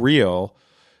so real,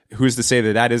 who's to say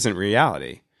that that isn't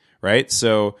reality, right?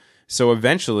 So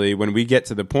eventually, when we get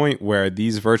to the point where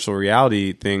these virtual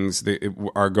reality things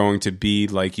are going to be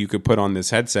like, you could put on this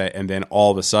headset and then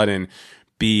all of a sudden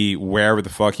be wherever the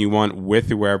fuck you want, with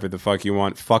whoever the fuck you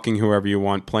want, fucking whoever you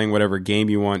want, playing whatever game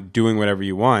you want, doing whatever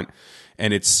you want,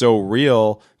 and it's so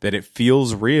real that it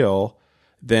feels real,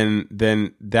 then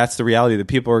that's the reality that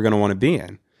people are going to want to be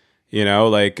in.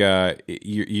 Like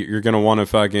you're going to want to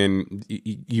fucking,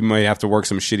 you might have to work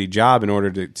some shitty job in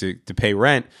order to pay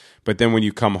rent. But then when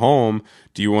you come home,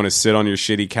 do you want to sit on your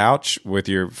shitty couch with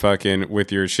your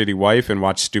shitty wife and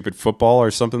watch stupid football or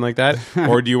something like that?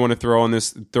 Or do you want to throw on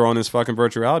this fucking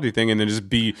virtual reality thing and then just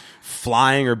be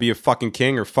flying or be a fucking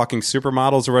king or fucking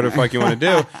supermodels or whatever the fuck you want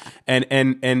to do? And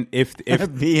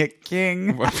if be a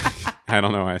king. I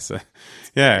don't know why I said.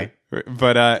 Yeah,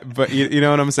 but you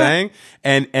know what I'm saying?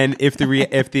 And if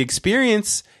the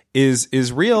experience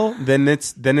is real, then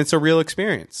it's a real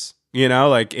experience. You know,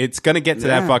 like it's gonna get to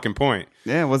that fucking point.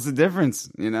 Yeah, what's the difference?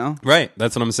 You know, right?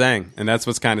 That's what I'm saying, and that's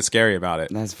what's kind of scary about it.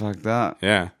 That's fucked up.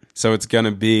 Yeah. So it's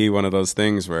gonna be one of those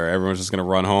things where everyone's just gonna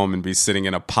run home and be sitting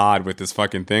in a pod with this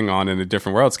fucking thing on in a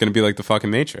different world. It's gonna be like the fucking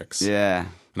Matrix. Yeah,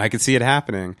 and I could see it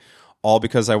happening. All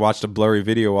because I watched a blurry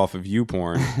video off of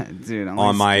YouPorn, dude. I'm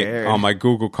on scared. my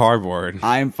Google Cardboard.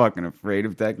 I'm fucking afraid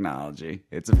of technology.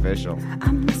 It's official.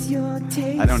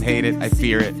 I don't hate it. I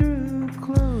fear it.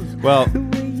 Well,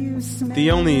 the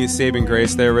only saving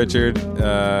grace there, Richard,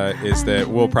 is that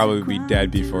we'll probably be dead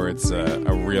before it's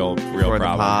a real For problem. the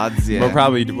pods, yeah.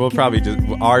 We'll probably just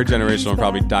our generation will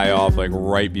probably die off like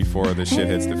right before the shit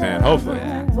hits the fan. Hopefully.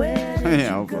 Yeah,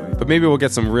 hopefully. But maybe we'll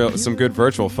get some good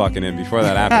virtual fucking in before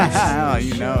that happens. Oh,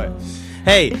 you know it.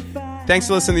 Hey, thanks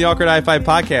for listening to the Awkward Hi-Fi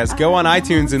podcast. Go on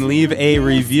iTunes and leave a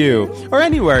review, or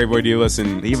anywhere where you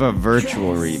listen. Leave a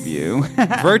virtual review.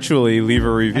 Virtually leave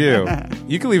a review.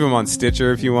 You can leave them on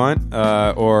Stitcher if you want,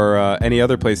 or any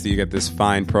other place that you get this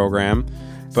fine program.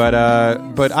 But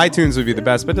iTunes would be the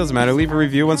best. But it doesn't matter. Leave a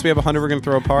review. Once we have 100, we're gonna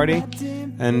throw a party,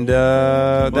 and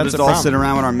We'll that's just a all problem. sit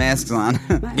around with our masks on.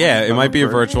 Yeah, it might be a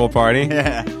virtual party.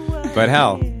 Yeah. But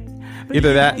hell,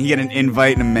 either that. You get an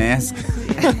invite and a mask.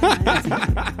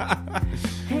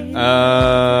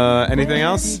 Anything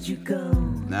else?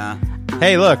 Nah.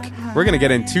 Hey, look, we're gonna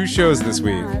get in 2 shows this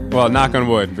week. Well, knock on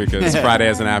wood, because Friday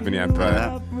hasn't happened yet,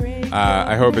 but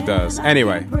I hope it does.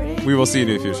 Anyway, we will see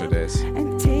you in future days.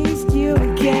 And taste you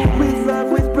again. With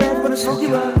love, with bread, wanna smoke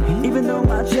you up. Even though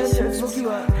my chest hurts, smoke you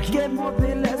up. Get more,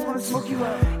 pay less, wanna smoke you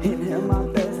up. Inhale my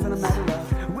best, and I'm out of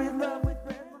love. With love, with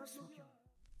bread, wanna smoke you up.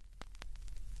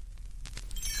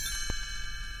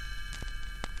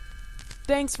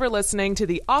 Thanks for listening to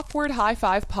the Awkward High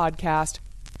Five podcast.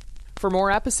 For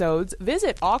more episodes,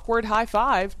 visit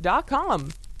awkwardhighfive.com.